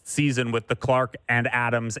lost season with the Clark and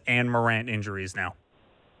Adams and Morant injuries now?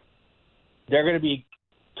 They're going to be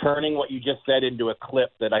turning what you just said into a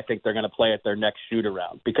clip that I think they're going to play at their next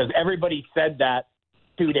shoot-around, because everybody said that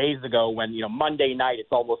 2 days ago when, Monday night,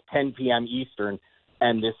 it's almost 10 p.m. Eastern,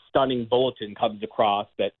 and this stunning bulletin comes across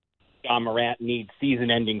that Ja Morant needs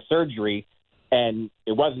season-ending surgery. And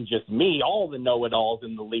it wasn't just me. All the know-it-alls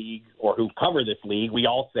in the league, or who cover this league, we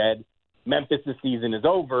all said Memphis' season is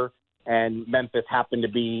over, and Memphis happened to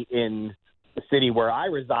be in the city where I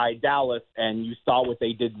reside, Dallas, and you saw what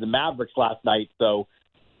they did to the Mavericks last night. So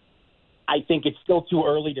I think it's still too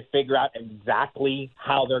early to figure out exactly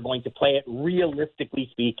how they're going to play it. Realistically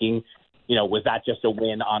speaking, was that just a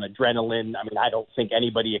win on adrenaline? I mean, I don't think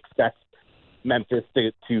anybody expects Memphis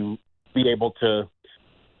to be able to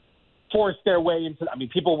force their way into. I mean,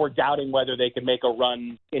 people were doubting whether they could make a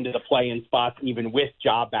run into the play-in spots even with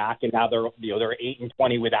Ja back, and now they're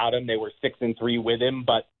 8-20 without him. They were 6-3 with him,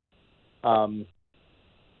 but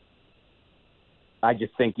I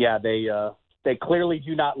just think, they clearly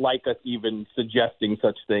do not like us even suggesting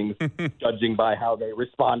such things, judging by how they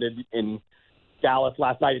responded in Dallas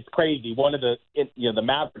last night. It's crazy. One of the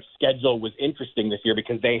Mavericks' schedule was interesting this year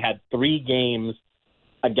because they had 3 games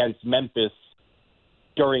against Memphis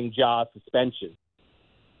during Ja's suspension,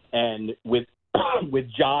 and with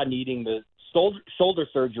Ja needing the shoulder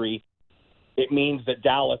surgery, it means that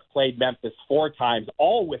Dallas played Memphis 4 times,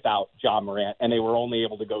 all without Ja Morant, and they were only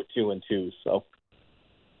able to go 2-2. So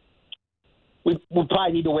we'll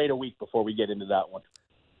probably need to wait a week before we get into that one.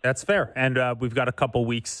 That's fair. And we've got a couple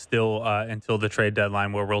weeks still until the trade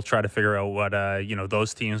deadline where we'll try to figure out what,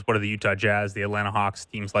 those teams, what are the Utah Jazz, the Atlanta Hawks,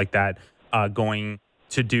 teams like that going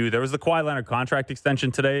to do. There was the Kawhi Leonard contract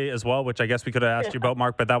extension today as well, which I guess we could have asked you about,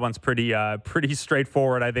 Mark, but that one's pretty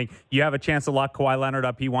straightforward. I think you have a chance to lock Kawhi Leonard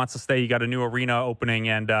up. He wants to stay. You got a new arena opening,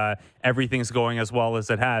 and everything's going as well as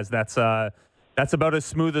it has. That's about as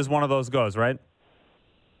smooth as one of those goes, right?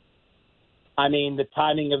 I mean, the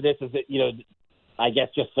timing of this is that, I guess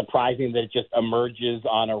just surprising that it just emerges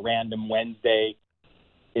on a random Wednesday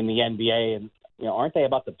in the NBA. And, aren't they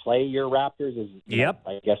about to play your Raptors? Yep.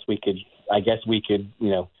 I guess we could,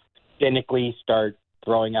 cynically start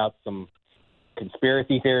throwing out some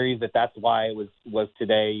conspiracy theories that's why it was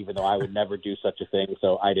today, even though I would never do such a thing.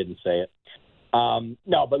 So I didn't say it.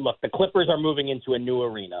 No, but look, the Clippers are moving into a new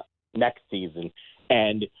arena next season.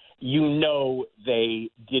 And they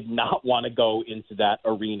did not want to go into that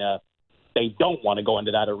arena. They don't want to go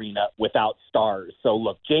into that arena without stars. So,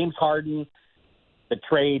 look, James Harden, the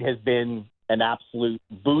trade has been an absolute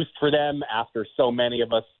boost for them after so many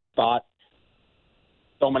of us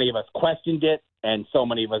questioned it, and so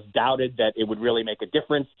many of us doubted that it would really make a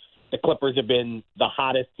difference. The Clippers have been the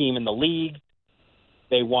hottest team in the league.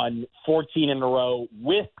 They won 14 in a row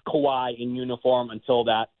with Kawhi in uniform until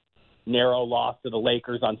that narrow loss to the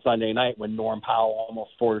Lakers on Sunday night when Norm Powell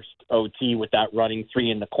almost forced OT with that running 3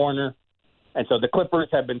 in the corner. And so the Clippers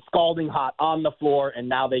have been scalding hot on the floor, and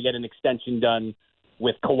now they get an extension done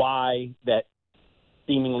with Kawhi that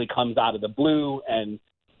seemingly comes out of the blue, and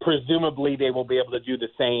presumably they will be able to do the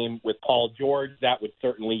same with Paul George.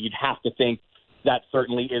 You'd have to think that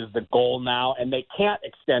certainly is the goal now, and they can't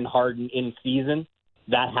extend Harden in season.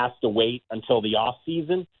 That has to wait until the off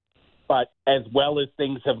season. But as well as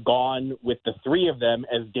things have gone with the 3 of them,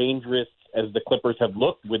 as dangerous as the Clippers have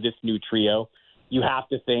looked with this new trio, you have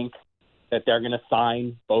to think that they're going to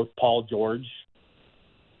sign both Paul George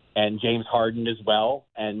and James Harden as well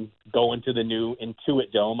and go into the new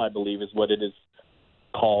Intuit Dome, I believe is what it is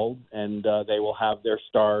called, and they will have their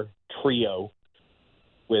star trio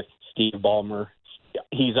with Steve Ballmer.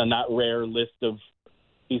 He's in that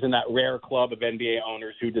rare club of NBA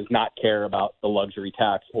owners who does not care about the luxury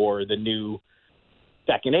tax or the new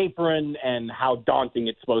second apron and how daunting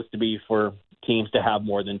it's supposed to be for teams to have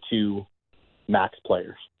more than 2 max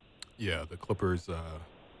players. Yeah, the Clippers,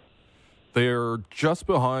 they're just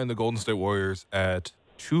behind the Golden State Warriors at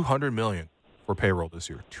 $200 million for payroll this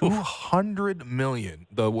year. $200 million.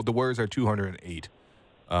 The Warriors are $208.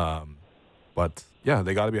 But, yeah,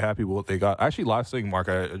 they got to be happy with what they got. Actually, last thing, Mark,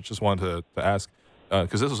 I just wanted to ask,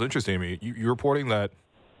 because this was interesting to me. You're reporting that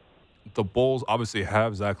the Bulls obviously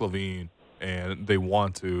have Zach LaVine, and they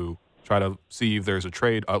want to try to see if there's a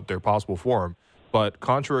trade out there possible for him. But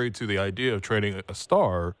contrary to the idea of trading a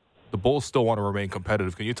star, the Bulls still want to remain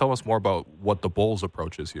competitive. Can you tell us more about what the Bulls'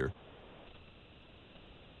 approach is here?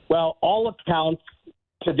 Well, all accounts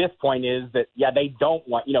to this point is that, they don't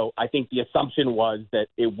want, I think the assumption was that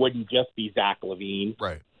it wouldn't just be Zach LaVine,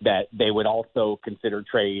 right? That they would also consider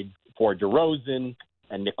trades for DeRozan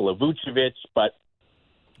and Nikola Vucevic, but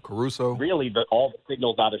Caruso. Really, all the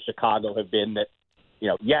signals out of Chicago have been that,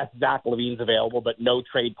 yes, Zach LaVine's available, but no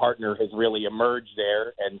trade partner has really emerged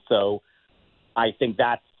there. And so I think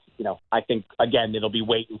that's, again, it'll be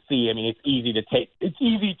wait and see. I mean, it's easy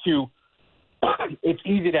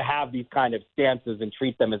to have these kind of stances and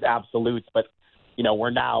treat them as absolutes, but, we're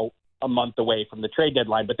now a month away from the trade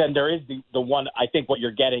deadline. But then there is the one, I think what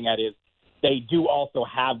you're getting at is they do also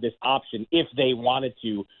have this option, if they wanted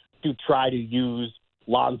to try to use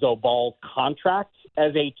Lonzo Ball's contract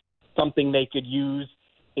as something they could use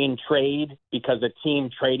in trade, because a team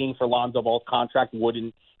trading for Lonzo Ball's contract would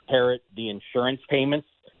inherit the insurance payments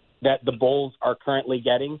that the Bulls are currently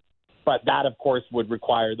getting. But that, of course, would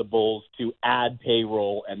require the Bulls to add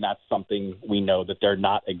payroll, and that's something we know that they're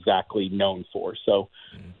not exactly known for. So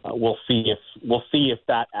we'll see if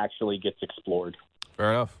that actually gets explored. Fair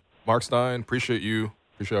enough. Mark Stein, appreciate you.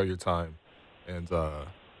 Appreciate all your time. And,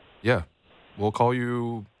 yeah, we'll call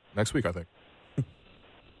you next week, I think.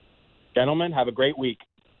 Gentlemen, have a great week.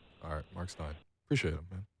 All right, Mark Stein. Appreciate it,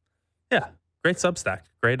 man. Yeah. Great Substack.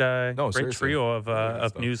 Great seriously. trio of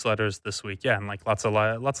newsletters this week. Yeah, and like lots of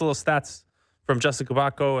little stats from Jessica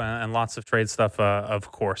Bacco and lots of trade stuff,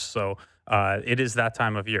 of course. So it is that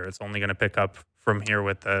time of year. It's only going to pick up from here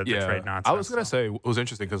with the trade nonsense. I was going to say, it was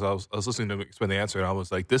interesting because I was listening to him explain the answer, and I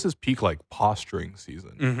was like, this is peak like posturing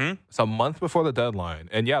season. Mm-hmm. It's a month before the deadline.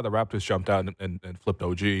 And yeah, the Raptors jumped out and flipped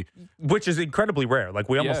OG. Which is incredibly rare. Like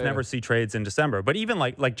we almost never see trades in December. But even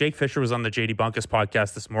like Jake Fisher was on the JD Bunkus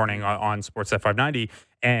podcast this morning on Sports F590,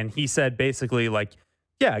 and he said basically like,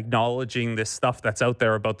 yeah, acknowledging this stuff that's out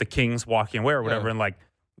there about the Kings walking away or whatever, and like,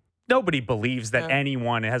 nobody believes that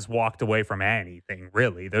anyone has walked away from anything,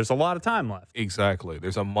 really. There's a lot of time left. Exactly.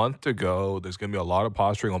 There's a month to go. There's going to be a lot of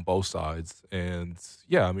posturing on both sides. And,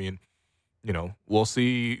 yeah, I mean, we'll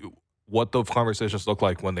see what the conversations look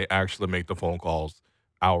like when they actually make the phone calls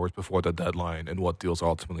hours before the deadline and what deals are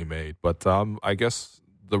ultimately made. But I guess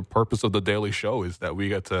the purpose of the daily show is that we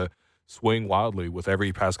get to swing wildly with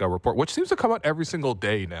every Pascal report, which seems to come out every single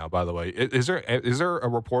day now, by the way. Is there a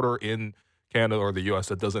reporter in Canada or the U.S.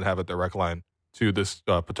 that doesn't have a direct line to this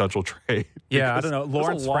potential trade? Yeah, I don't know.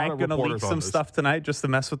 Lawrence Frank going to leak some stuff tonight just to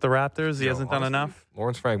mess with the Raptors? He hasn't done enough?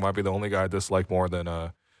 Lawrence Frank might be the only guy I dislike more than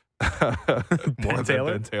Ben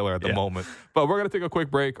Taylor at the moment. But we're going to take a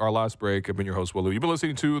quick break, our last break. I've been your host, Willow. You've been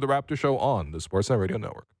listening to The Raptor Show on the Sportsnet Radio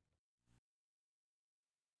Network.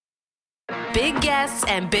 Big guests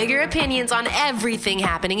and bigger opinions on everything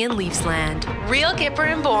happening in Leafsland. Real Kipper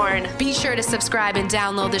and Bourne. Be sure to subscribe and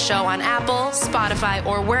download the show on Apple, Spotify,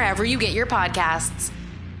 or wherever you get your podcasts.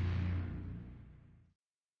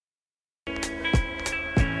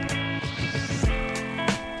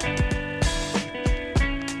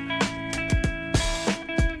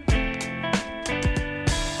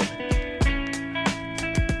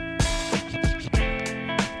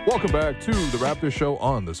 Welcome back to the Raptor Show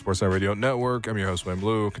on the Sportsnet Radio Network. I'm your host, Wayne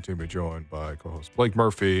Blue. Continue to be joined by co-host Blake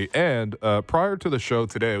Murphy. And prior to the show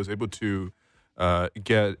today, I was able to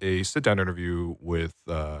get a sit-down interview with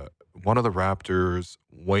one of the Raptors,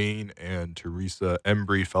 Wayne and Teresa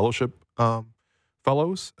Embry Fellowship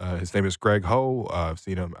Fellows. His name is Greg Ho. I've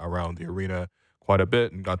seen him around the arena quite a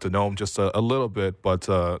bit and got to know him just a little bit. But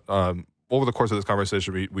over the course of this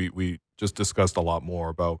conversation, we just discussed a lot more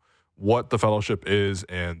about what the fellowship is.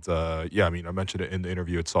 And I mean, I mentioned it in the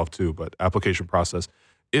interview itself too, but application process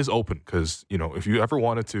is open because, if you ever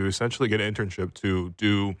wanted to essentially get an internship to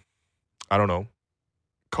do, I don't know,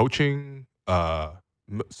 coaching,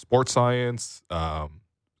 sports science,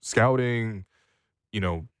 scouting,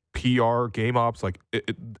 PR, game ops, like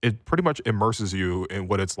it pretty much immerses you in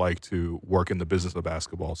what it's like to work in the business of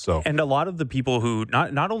basketball. So, and a lot of the people who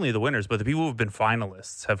not only the winners, but the people who have been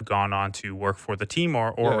finalists have gone on to work for the team or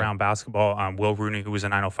around basketball. Will Rooney, who was a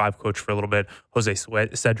 905 coach for a little bit, Jose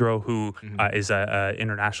Cedro, who is a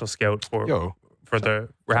international scout for the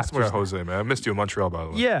Raptors. Jose, man, I missed you in Montreal, by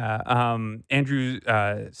the way. Yeah, Andrew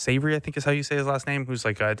Savory, I think is how you say his last name, who's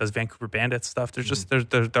like does Vancouver Bandits stuff. There's just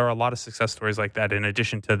there are a lot of success stories like that. In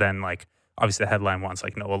addition to then like obviously the headline ones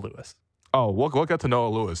like Noah Lewis. Oh, we'll get to Noah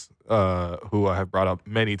Lewis, who I have brought up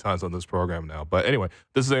many times on this program now. But anyway,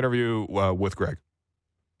 this is an interview with Greg.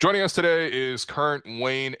 Joining us today is current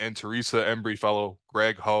Wayne and Teresa Embry fellow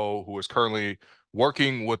Greg Ho, who is currently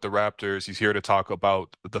working with the Raptors. He's here to talk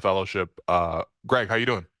about the fellowship. Greg, how you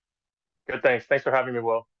doing? Good, thanks. Thanks for having me,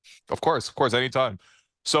 Will. Of course, anytime.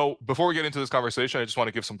 So before we get into this conversation, I just want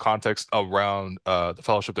to give some context around the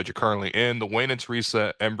fellowship that you're currently in. The Wayne and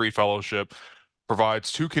Teresa Embry Fellowship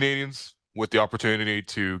provides two Canadians with the opportunity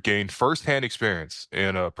to gain firsthand experience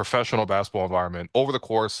in a professional basketball environment over the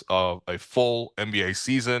course of a full NBA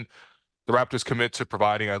season. The Raptors commit to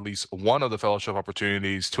providing at least one of the fellowship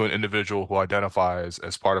opportunities to an individual who identifies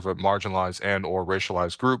as part of a marginalized and or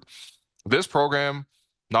racialized group. This program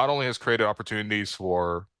not only has created opportunities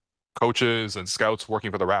for coaches and scouts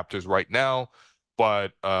working for the Raptors right now,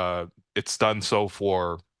 but it's done so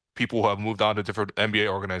for people who have moved on to different NBA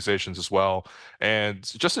organizations as well. And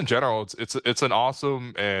just in general, it's an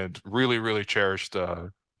awesome and really, really cherished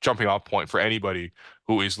jumping off point for anybody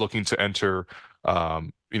who is looking to enter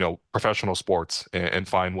professional sports and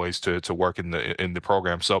find ways to work in the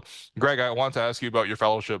program. So, Greg, I want to ask you about your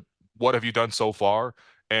fellowship. What have you done so far,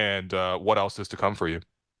 and what else is to come for you?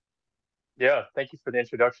 Yeah, thank you for the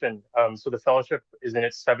introduction. So the fellowship is in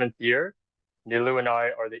its seventh year. Nilu and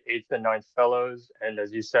I are the eighth and ninth fellows. And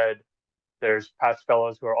as you said, there's past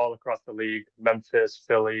fellows who are all across the league: Memphis,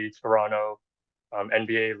 Philly, Toronto,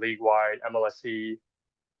 NBA league-wide, MLSE.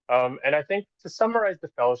 And I think to summarize the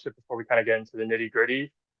fellowship before we kind of get into the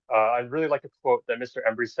nitty-gritty, I'd really like a quote that Mr.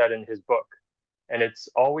 Embry said in his book. And it's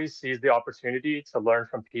always seize the opportunity to learn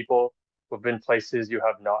from people who've been places you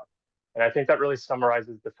have not. And I think that really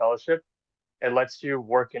summarizes the fellowship. It lets you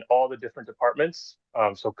work in all the different departments,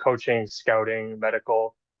 so coaching, scouting,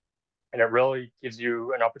 medical, and it really gives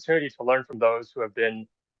you an opportunity to learn from those who have been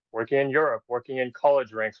working in Europe, working in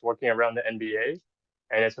college ranks, working around the NBA,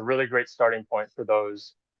 and it's a really great starting point for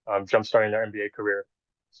those jumpstarting their NBA career.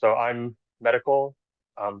 So I'm medical,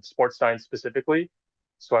 sports science specifically,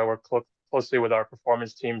 so I work closely with our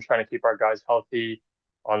performance team, trying to keep our guys healthy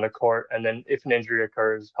on the court, and then if an injury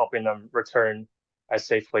occurs, helping them return as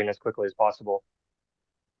safely and as quickly as possible.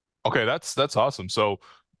 Okay, that's awesome. So,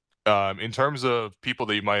 in terms of people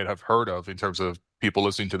that you might have heard of, in terms of people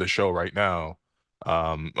listening to the show right now,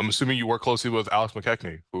 I'm assuming you work closely with Alex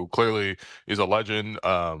McKechnie, who clearly is a legend.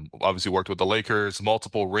 Obviously worked with the Lakers,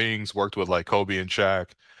 multiple rings, worked with like Kobe and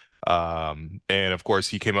Shaq. And of course,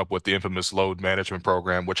 he came up with the infamous load management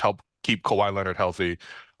program, which helped keep Kawhi Leonard healthy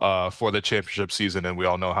for the championship season. And we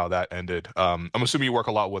all know how that ended. I'm assuming you work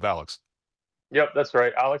a lot with Alex. Yep, that's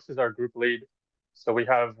right. Alex is our group lead. So we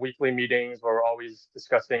have weekly meetings where we're always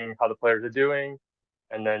discussing how the players are doing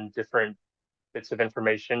and then different bits of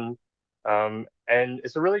information. And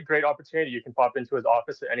it's a really great opportunity. You can pop into his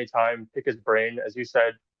office at any time, pick his brain. As you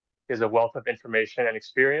said, he has a wealth of information and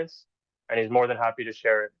experience, and he's more than happy to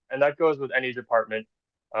share it. And that goes with any department.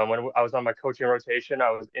 When I was on my coaching rotation,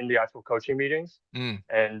 I was in the actual coaching meetings,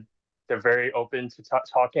 and they're very open to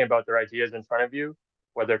talking about their ideas in front of you,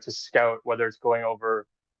 whether it's a scout, whether it's going over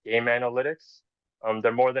game analytics.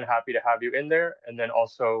 They're more than happy to have you in there, and then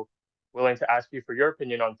also willing to ask you for your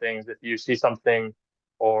opinion on things if you see something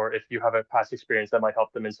or if you have a past experience that might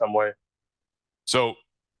help them in some way. So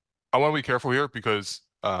I want to be careful here because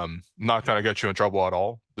not trying to get you in trouble at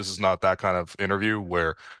all. This is not that kind of interview where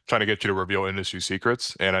I'm trying to get you to reveal industry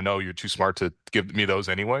secrets. And I know you're too smart to give me those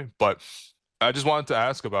anyway. But I just wanted to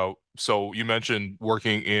ask about, so you mentioned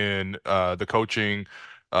working in the coaching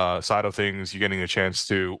side of things, you getting a chance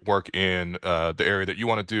to work in the area that you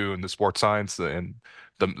want to do in the sports science and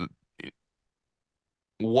the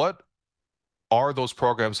what are those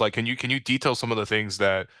programs like? Can you detail some of the things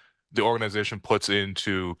that the organization puts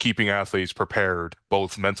into keeping athletes prepared,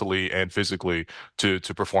 both mentally and physically, to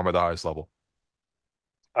perform at the highest level?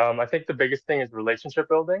 I think the biggest thing is relationship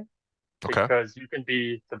building, Okay. because you can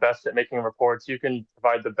be the best at making reports, you can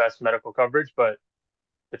provide the best medical coverage, but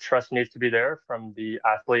the trust needs to be there from the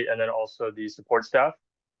athlete and then also the support staff.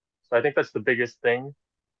 So I think that's the biggest thing.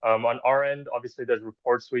 On our end, obviously, there's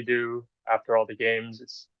reports we do after all the games.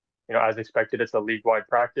 It's, as expected, it's a league-wide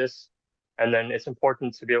practice. And then it's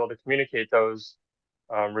important to be able to communicate those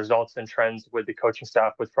results and trends with the coaching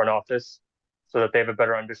staff, with front office, so that they have a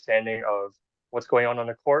better understanding of what's going on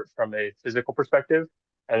the court from a physical perspective,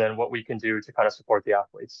 and then what we can do to kind of support the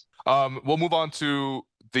athletes. We'll move on to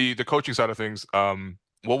the coaching side of things.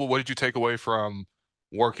 What did you take away from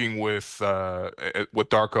working with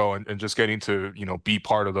Darko and just getting to be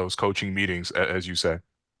part of those coaching meetings, as you say?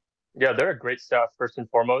 Yeah, they're a great staff first and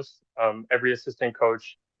foremost. Every assistant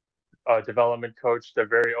coach, development coach, they're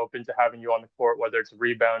very open to having you on the court, whether it's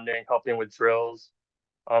rebounding, helping with drills,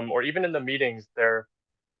 or even in the meetings, they're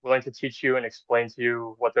willing to teach you and explain to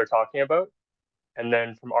you what they're talking about. And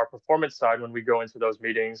then from our performance side, when we go into those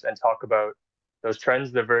meetings and talk about those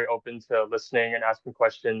trends, they're very open to listening and asking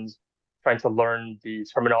questions, trying to learn the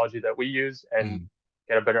terminology that we use and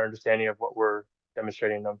get a better understanding of what we're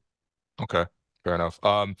demonstrating them. Okay, fair enough.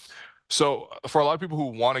 So for a lot of people who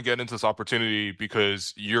want to get into this opportunity,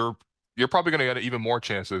 because you're probably going to get even more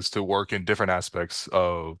chances to work in different aspects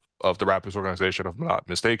of the Raptors organization, if I'm not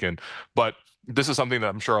mistaken. But this is something that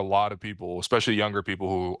I'm sure a lot of people, especially younger people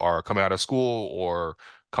who are coming out of school or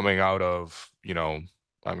coming out of,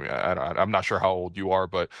 I mean, I'm not sure how old you are,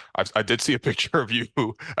 but I did see a picture of you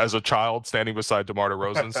as a child standing beside DeMar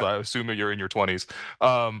DeRozan, so I assume that you're in your 20s.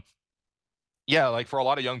 Yeah, like for a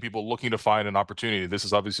lot of young people looking to find an opportunity, this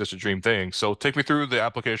is obviously such a dream thing. So take me through the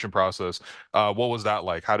application process. What was that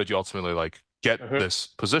like? How did you ultimately get this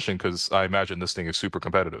position? Because I imagine this thing is super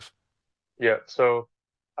competitive. Yeah, so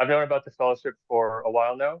I've known about the fellowship for a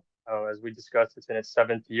while now. As we discussed, it's in its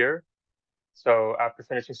seventh year. So after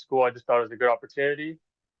finishing school, I just thought it was a good opportunity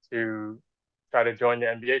to try to join the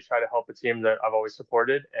NBA, try to help a team that I've always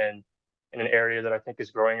supported and in an area that I think is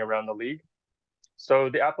growing around the league.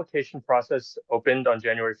 So the application process opened on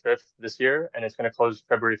January 5th this year, and it's going to close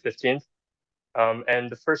February 15th. And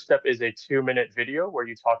the first step is a 2-minute video where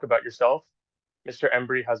you talk about yourself. Mr.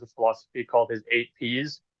 Embry has a philosophy called his 8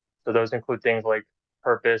 Ps. So those include things like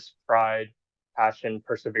purpose, pride, passion,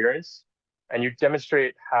 perseverance. And you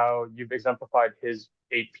demonstrate how you've exemplified his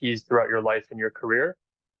 8 Ps throughout your life and your career.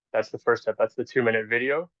 That's the first step. That's the 2-minute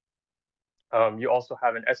video. You also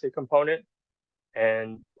have an essay component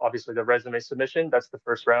and obviously the resume submission. That's the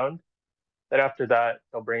first round. Then after that,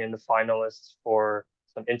 they'll bring in the finalists for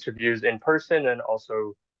some interviews in person and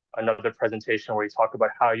also another presentation where you talk about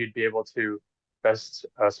how you'd be able to best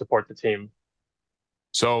support the team.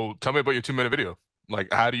 So tell me about your 2-minute video.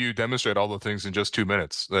 Like, how do you demonstrate all the things in just 2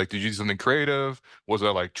 minutes? Like, did you do something creative? Was it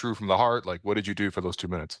like true from the heart? Like, what did you do for those 2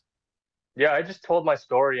 minutes? Yeah, I just told my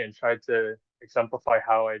story and tried to exemplify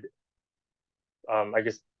how I'd, I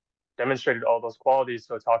guess, demonstrated all those qualities.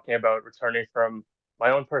 So talking about returning from my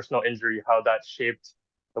own personal injury, how that shaped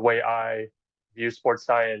the way I view sports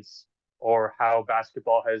science, or how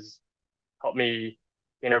basketball has helped me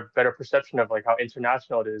gain a better perception of like how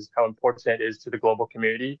international it is, how important it is to the global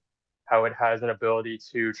community, how it has an ability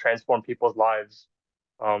to transform people's lives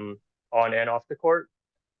on and off the court.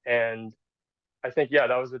 And I think, yeah,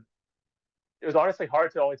 it was honestly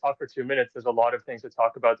hard to only talk for 2 minutes. There's a lot of things to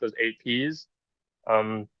talk about those 8 Ps.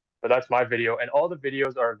 But that's my video. And all the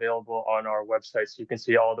videos are available on our website. So you can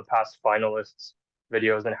see all the past finalists'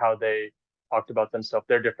 videos and how they talked about themselves,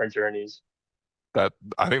 their different journeys. That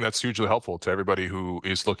I think that's hugely helpful to everybody who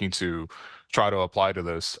is looking to try to apply to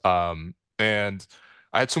this. And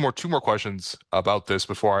I had two more questions about this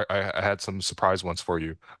before I had some surprise ones for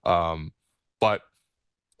you. But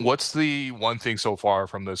what's the one thing so far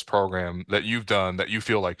from this program that you've done that you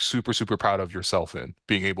feel like super, super proud of yourself in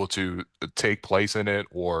being able to take place in it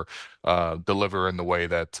or deliver in the way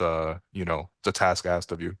that, the task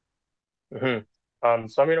asked of you? Mm-hmm.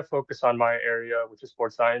 So I'm going to focus on my area, which is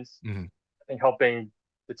sports science. Mm-hmm. I think helping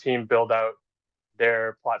the team build out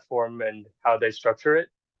their platform and how they structure it.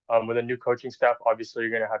 With a new coaching staff, obviously you're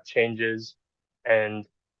going to have changes, and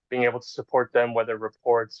being able to support them, whether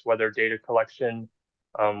reports, whether data collection,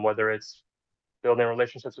 whether it's building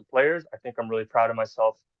relationships with players. I think I'm really proud of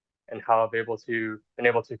myself and how I've been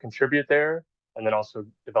able to contribute there, and then also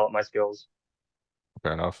develop my skills.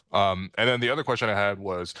 Fair enough. And then the other question I had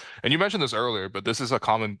was, and you mentioned this earlier, but this is a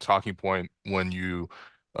common talking point when you,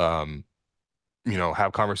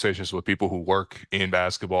 have conversations with people who work in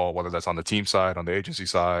basketball, whether that's on the team side, on the agency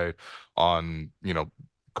side, on,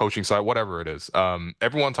 coaching side, whatever it is.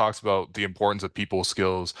 Everyone talks about the importance of people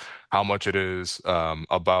skills, how much it is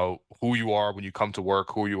about who you are when you come to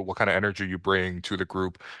work, what kind of energy you bring to the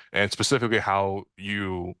group, and specifically how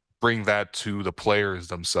you bring that to the players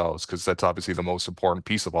themselves, because that's obviously the most important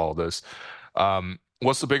piece of all of this.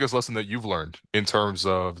 What's the biggest lesson that you've learned in terms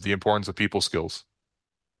of the importance of people skills?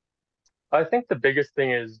 I think the biggest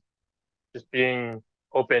thing is just being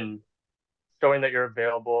open, showing that you're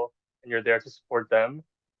available and you're there to support them.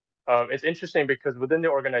 It's interesting because within the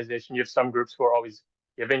organization, you have some groups who are always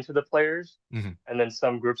giving to the players, Mm-hmm. and then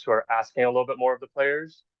some groups who are asking a little bit more of the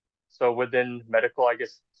players. So within medical, I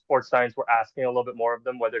guess sports science, we're asking a little bit more of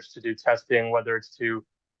them, whether it's to do testing, whether it's to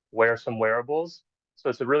wear some wearables. So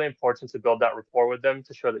it's really important to build that rapport with them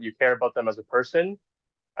to show that you care about them as a person,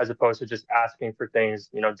 as opposed to just asking for things,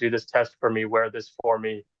 do this test for me, wear this for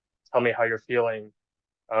me, tell me how you're feeling.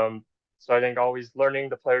 So I think always learning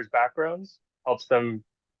the players' backgrounds helps them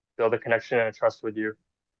build a connection and a trust with you.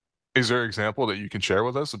 Is there an example that you can share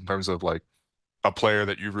with us in terms of like a player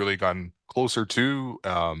that you've really gotten closer to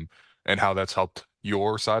and how that's helped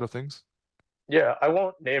your side of things? Yeah, I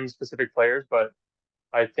won't name specific players, but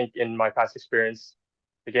I think in my past experience,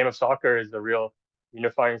 the game of soccer is a real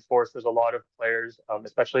unifying force. There's a lot of players,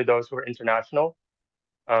 especially those who are international.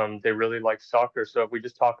 They really like soccer. So if we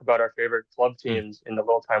just talk about our favorite club teams in the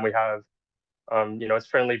little time we have, it's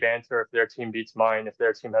friendly banter if their team beats mine, if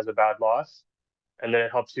their team has a bad loss. And then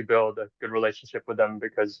it helps you build a good relationship with them,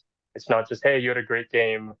 because it's not just, hey, you had a great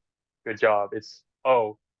game, good job. It's,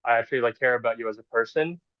 oh, I actually care about you as a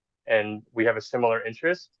person, and we have a similar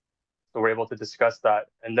interest. So we're able to discuss that.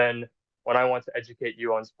 And then when I want to educate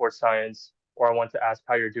you on sports science, or I want to ask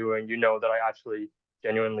how you're doing, that I actually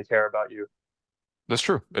genuinely care about you. That's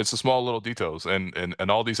true. It's the small little details, and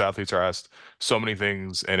all these athletes are asked so many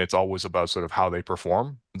things, and it's always about sort of how they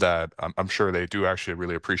perform. That I'm sure they do actually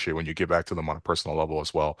really appreciate when you get back to them on a personal level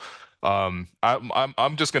as well. I'm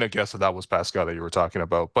just gonna guess that was Pascal that you were talking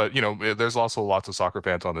about, but there's also lots of soccer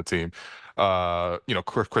fans on the team.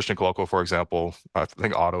 Christian Coloco, for example. I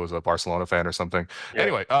think Otto is a Barcelona fan or something. Yeah.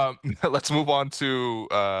 Anyway, let's move on to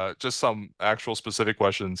just some actual specific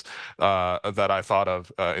questions that I thought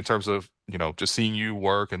of in terms of, just seeing you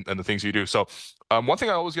work and the things you do. So one thing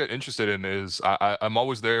I always get interested in is I'm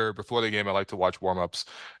always there before the game. I like to watch warmups,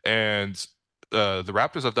 and the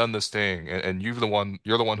Raptors have done this thing, and you're the one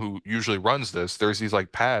who usually runs this. There's these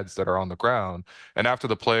like pads that are on the ground, and after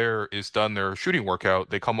the player is done their shooting workout,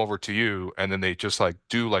 they come over to you, and then they just like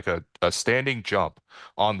do like a standing jump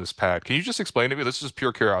on this pad. Can you just explain to me? This is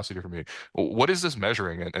pure curiosity for me. What is this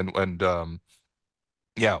measuring,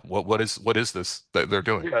 what is this that they're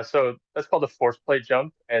doing? Yeah, so that's called a force plate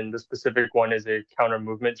jump, and the specific one is a counter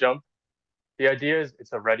movement jump. The idea is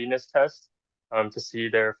it's a readiness test to see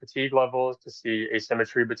their fatigue levels, to see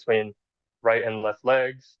asymmetry between right and left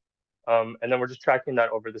legs. And then we're just tracking that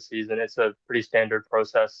over the season. It's a pretty standard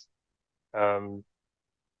process.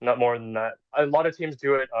 Not more than that. A lot of teams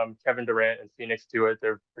do it. Kevin Durant and Phoenix do it.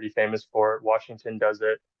 They're pretty famous for it. Washington does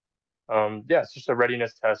it. It's just a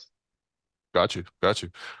readiness test. Got you.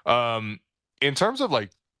 In terms of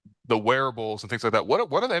like the wearables and things like that, what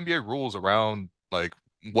are the NBA rules around like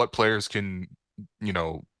what players can,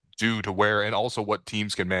 do to wear, and also what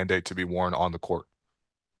teams can mandate to be worn on the court?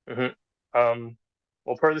 Mm-hmm.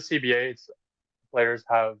 Well, per the CBA, players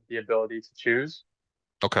have the ability to choose.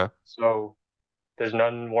 Okay. So there's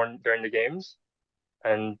none worn during the games,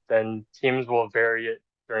 and then teams will vary it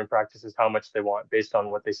during practices how much they want based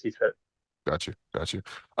on what they see fit. Got you.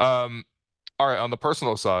 All right, on the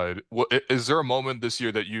personal side, is there a moment this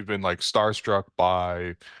year that you've been like starstruck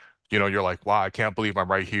by, you're like, wow, I can't believe I'm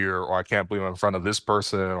right here, or I can't believe I'm in front of this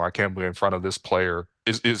person, or I can't believe I'm in front of this player?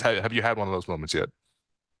 Have you had one of those moments yet?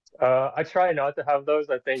 I try not to have those.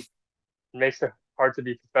 I think it makes it hard to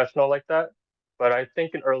be professional like that. But I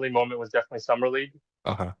think an early moment was definitely Summer League.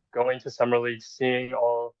 Uh-huh. Going to Summer League, seeing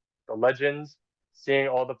all the legends, seeing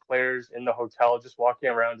all the players in the hotel, just walking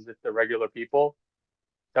around as if they're regular people.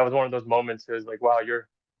 That was one of those moments. It was like, wow, you're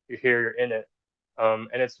here, you're in it. And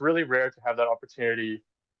it's really rare to have that opportunity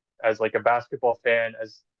as like a basketball fan,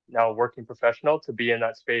 as now a working professional, to be in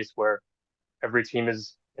that space where every team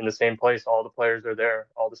is in the same place. All the players are there.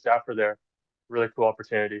 All the staff are there. Really cool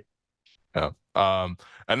opportunity. Yeah. And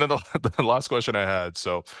then the last question I had.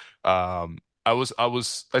 So, I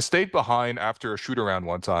stayed behind after a shoot around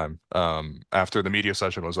one time, after the media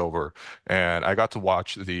session was over, and I got to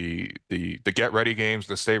watch the get ready games,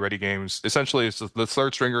 the stay ready games. Essentially, it's the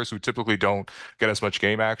third stringers who typically don't get as much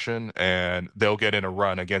game action, and they'll get in a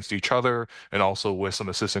run against each other, and also with some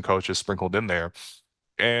assistant coaches sprinkled in there.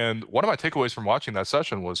 And one of my takeaways from watching that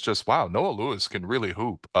session was just, wow, Noah Lewis can really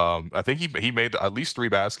hoop. I think he made at least 3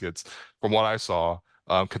 baskets from what I saw,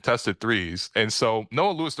 contested threes. And so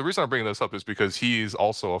Noah Lewis, the reason I'm bringing this up is because he's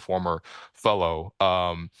also a former fellow.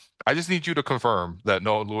 I just need you to confirm that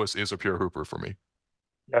Noah Lewis is a pure hooper for me.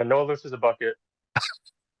 Yeah, Noah Lewis is a bucket.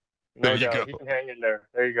 There you go. He can hang in there.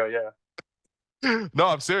 There you go. Yeah. No,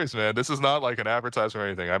 I'm serious, man. This is not like an advertisement or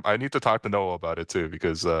anything. I need to talk to Noah about it too,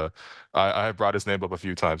 because I have brought his name up a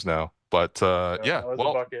few times now. But yeah,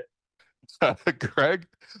 well, Greg,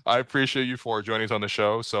 I appreciate you for joining us on the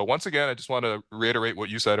show. So once again, I just want to reiterate what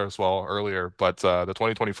you said as well earlier. But the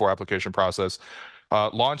 2024 application process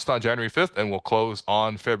launched on January 5th and will close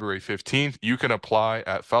on February 15th. You can apply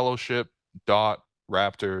at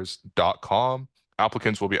fellowship.raptors.com.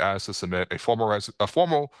 Applicants will be asked to submit a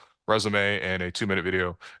formal resume and a 2-minute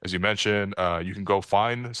video. As you mentioned, you can go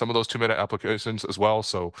find some of those 2-minute applications as well,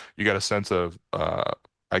 so you get a sense of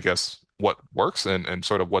I guess what works and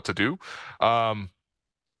sort of what to do.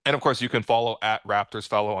 And of course, you can follow at Raptors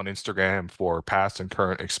Fellow on Instagram for past and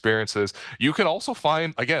current experiences. You can also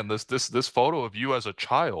find, again, this photo of you as a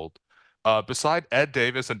child beside Ed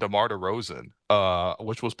Davis and DeMar DeRozan,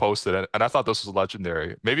 which was posted, and I thought this was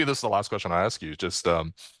legendary. Maybe this is the last question I ask you. Just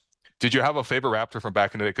did you have a favorite Raptor from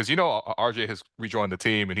back in the day? Because, RJ has rejoined the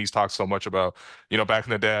team, and he's talked so much about, back in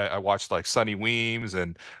the day, I watched like Sonny Weems,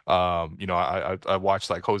 and, I watched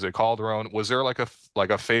like Jose Calderon. Was there like a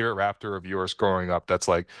favorite Raptor of yours growing up that's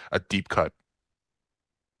like a deep cut?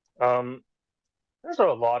 There's a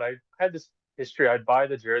lot. I had this history. I'd buy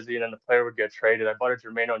the jersey, and then the player would get traded. I bought a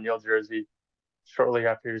Jermaine O'Neal jersey shortly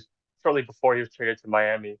before he was traded to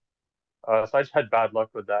Miami. So I just had bad luck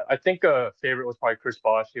with that. I think a favorite was probably Chris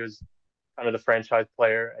Bosh. He was kind of the franchise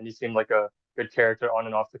player, and he seemed like a good character on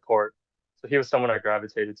and off the court. So he was someone I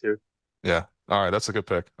gravitated to. Yeah. All right. That's a good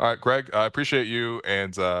pick. All right, Greg, I appreciate you,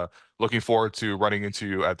 and looking forward to running into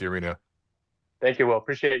you at the arena. Thank you, Will.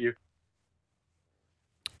 Appreciate you.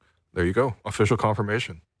 There you go. Official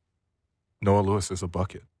confirmation. Noah Lewis is a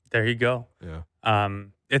bucket. There you go. Yeah.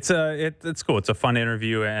 It's cool. It's a fun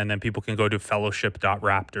interview, and then people can go to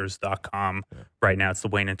fellowship.raptors.com right now. It's the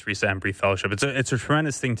Wayne and Teresa Embry Fellowship. It's a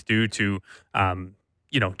tremendous thing to do to,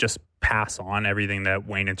 just pass on everything that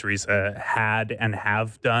Wayne and Teresa had and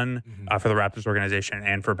have done for the Raptors organization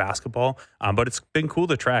and for basketball. But it's been cool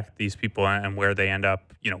to track these people and where they end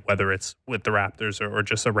up, whether it's with the Raptors or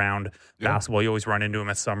just around basketball. You always run into them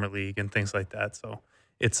at Summer League and things like that. So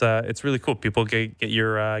it's really cool. People get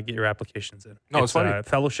your applications in. No, it's funny.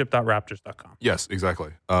 Fellowship.raptors.com. Yes, exactly.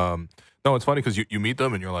 No, it's funny because you meet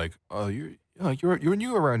them and you're like, oh, you're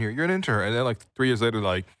new around here. You're an intern. And then like 3 years later,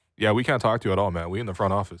 like, yeah, we can't talk to you at all, man. We in the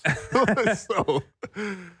front office. So,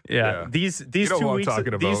 yeah. These you know 2 what I'm weeks.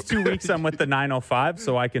 talking about. These 2 weeks I'm with the 905,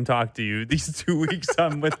 so I can talk to you. These 2 weeks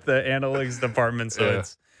I'm with the analytics department, so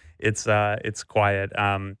it's quiet.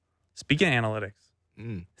 Speaking of analytics,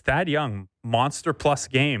 Thad Young, monster plus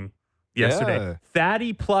game yesterday. Yeah.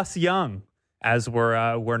 Thaddy plus Young, as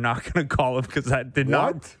we're not going to call him because that did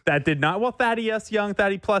not. Well, Thaddeus Young,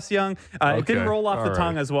 Thaddy plus Young. It didn't roll off the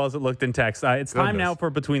tongue as well as it looked in text. It's time now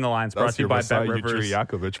for Between the Lines, brought to you by Bet Rivers.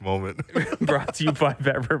 Yakovich moment. Brought to you by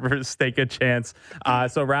Bet Rivers. Take a chance.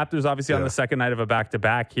 So Raptors obviously on the second night of a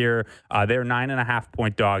back-to-back here. They're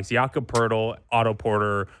 9.5-point dogs. Jakob Poeltl, Otto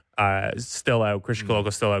Porter still out. Christian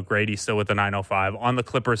Koloko still out. Grady still with the 905. On the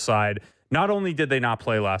Clippers side, not only did they not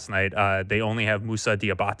play last night, they only have Moussa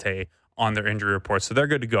Diabate on their injury report, so they're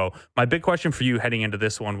good to go. My big question for you heading into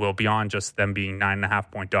this one will, beyond just them being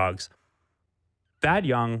 9.5-point dogs, Thad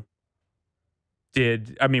Young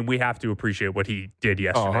we have to appreciate what he did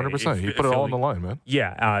yesterday. 100%. He put it all on the line, man.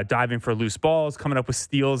 Yeah, diving for loose balls, coming up with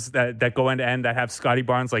steals that go end-to-end, that have Scotty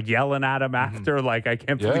Barnes like yelling at him after, like, I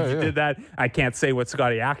can't believe you did that. I can't say what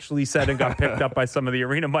Scotty actually said and got picked up by some of the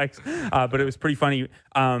arena mics, but it was pretty funny.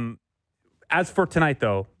 As for tonight,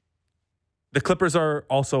 though, the Clippers are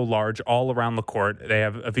also large all around the court. They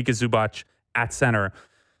have Ivica Zubac at center.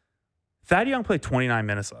 Thad Young played 29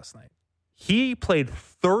 minutes last night. He played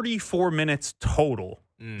 34 minutes total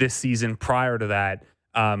this season prior to that.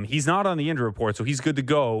 He's not on the injury report, so he's good to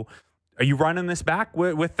go. Are you running this back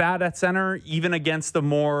with Thad at center, even against the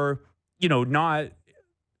more, not...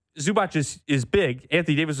 Zubac is big.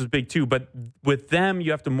 Anthony Davis was big too, but with them,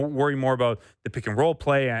 you have to worry more about the pick and roll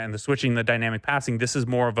play and the switching, the dynamic passing. This is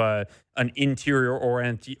more of an interior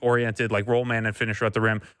oriented like roll man and finisher at the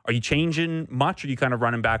rim. Are you changing much, or are you kind of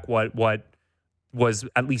running back what was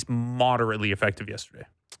at least moderately effective yesterday?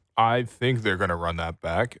 I think they're going to run that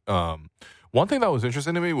back. One thing that was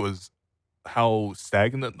interesting to me was how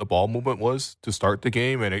stagnant the ball movement was to start the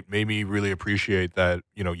game, and it made me really appreciate that,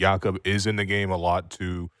 Jakob is in the game a lot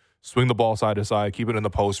to swing the ball side to side, keep it in the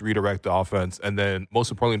post, redirect the offense, and then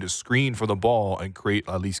most importantly to screen for the ball and create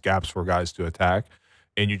at least gaps for guys to attack.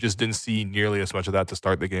 And you just didn't see nearly as much of that to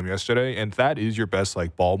start the game yesterday. And that is your best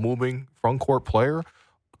ball moving front court player.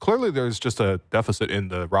 Clearly there's just a deficit in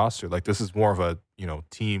the roster. Like, this is more of a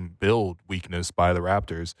team build weakness by the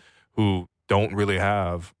Raptors, who don't really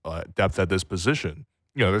have depth at this position.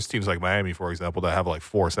 There's teams like Miami, for example, that have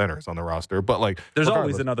 4 centers on the roster. But there's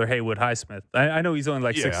always another Haywood Highsmith. I know he's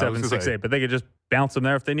only 6'7", 6'8", but they could just bounce him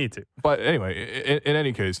there if they need to. But anyway, in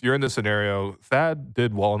any case, you're in this scenario. Thad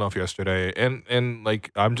did well enough yesterday, and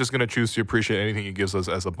I'm just gonna choose to appreciate anything he gives us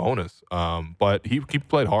as a bonus. But he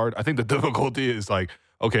played hard. I think the difficulty is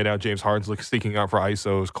okay, now James Harden's seeking out for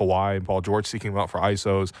ISOs, Kawhi and Paul George seeking out for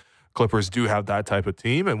ISOs. Clippers do have that type of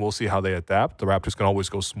team, and we'll see how they adapt. The Raptors can always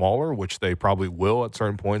go smaller, which they probably will at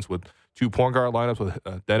certain points with 2 point guard lineups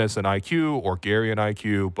with Dennis and IQ or Gary and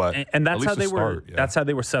IQ. But and that's how they were. Yeah. That's how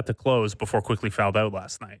they were set to close before quickly fouled out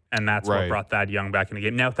last night, and that's what brought Thad Young back in the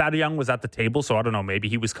game. Now Thad Young was at the table, so I don't know. Maybe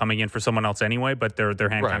he was coming in for someone else anyway, but their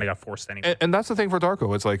hand kind of got forced anyway. And that's the thing for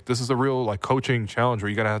Darko. It's this is a real coaching challenge where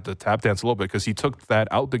you're gonna have to tap dance a little bit, because he took that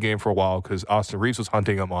out the game for a while because Austin Reeves was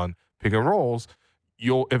hunting him on pick and rolls.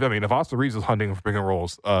 If Austin Reeves is hunting for pick and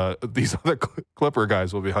rolls, these other Clipper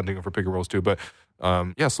guys will be hunting for pick and rolls too. But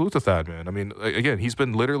salute to Thad, man. Again, he's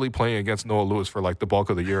been literally playing against Noah Lewis for the bulk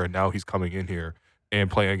of the year, and now he's coming in here and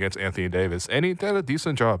playing against Anthony Davis, and he did a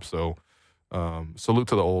decent job. So salute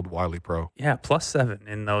to the old Wiley pro. Yeah, +7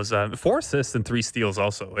 in those 4 assists and 3 steals.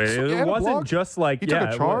 Also, it wasn't just he took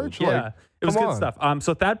a charge. It was good stuff.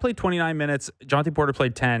 So Thad played 29 minutes. Jonty Porter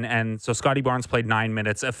played 10. And so Scotty Barnes played 9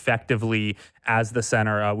 minutes effectively as the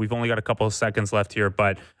center. We've only got a couple of seconds left here,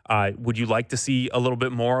 but would you like to see a little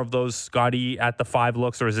bit more of those Scotty at the 5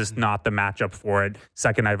 looks, or is this not the matchup for it?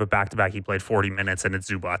 Second night of a back-to-back, he played 40 minutes, and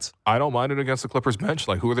it's Zubac. I don't mind it against the Clippers bench.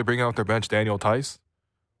 Who are they bringing out their bench? Daniel Tice?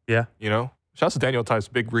 Yeah. Shouts to Daniel Tice.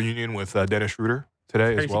 Big reunion with Dennis Schroeder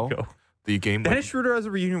today as well. the game. Dennis Schroeder has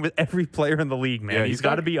a reunion with every player in the league, man. Yeah, he's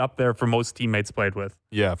got to be up there for most teammates played with.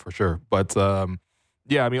 Yeah, for sure. But,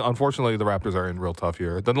 yeah, I mean, unfortunately, the Raptors are in real tough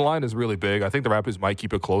here. Then the line is really big. I think the Raptors might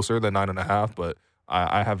keep it closer than 9.5, but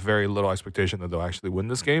I have very little expectation that they'll actually win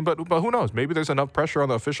this game. But who knows? Maybe there's enough pressure on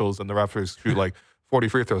the officials and the Raptors shoot like 40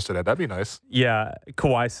 free throws today. That'd be nice. Yeah,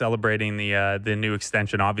 Kawhi celebrating the new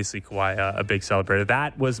extension. Obviously, Kawhi, a big celebrator.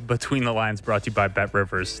 That was Between the Lines, brought to you by Bet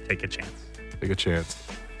Rivers. Take a chance. Take a chance.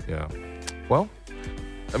 Yeah. Well,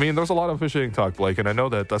 I mean, there's a lot of officiating talk, Blake, and I know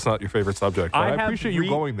that that's not your favorite subject, but I appreciate you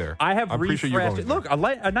going there. I have appreciate refreshed. you going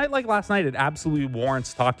Look, a night like last night, it absolutely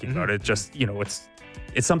warrants talking about it. Just,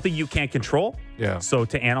 it's something you can't control. Yeah. So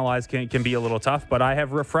to analyze can be a little tough, but I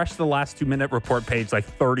have refreshed the last 2-minute report page like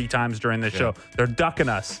 30 times during the show. They're ducking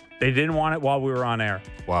us. They didn't want it while we were on air.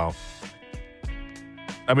 Wow.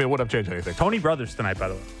 I mean, it wouldn't have changed anything. Tony Brothers tonight, by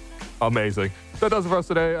the way. Amazing. That does it for us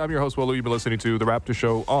today. I'm your host, Willow. You've been listening to The Raptor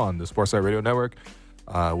Show on the Sportsnet Radio Network.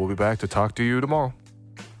 We'll be back to talk to you tomorrow.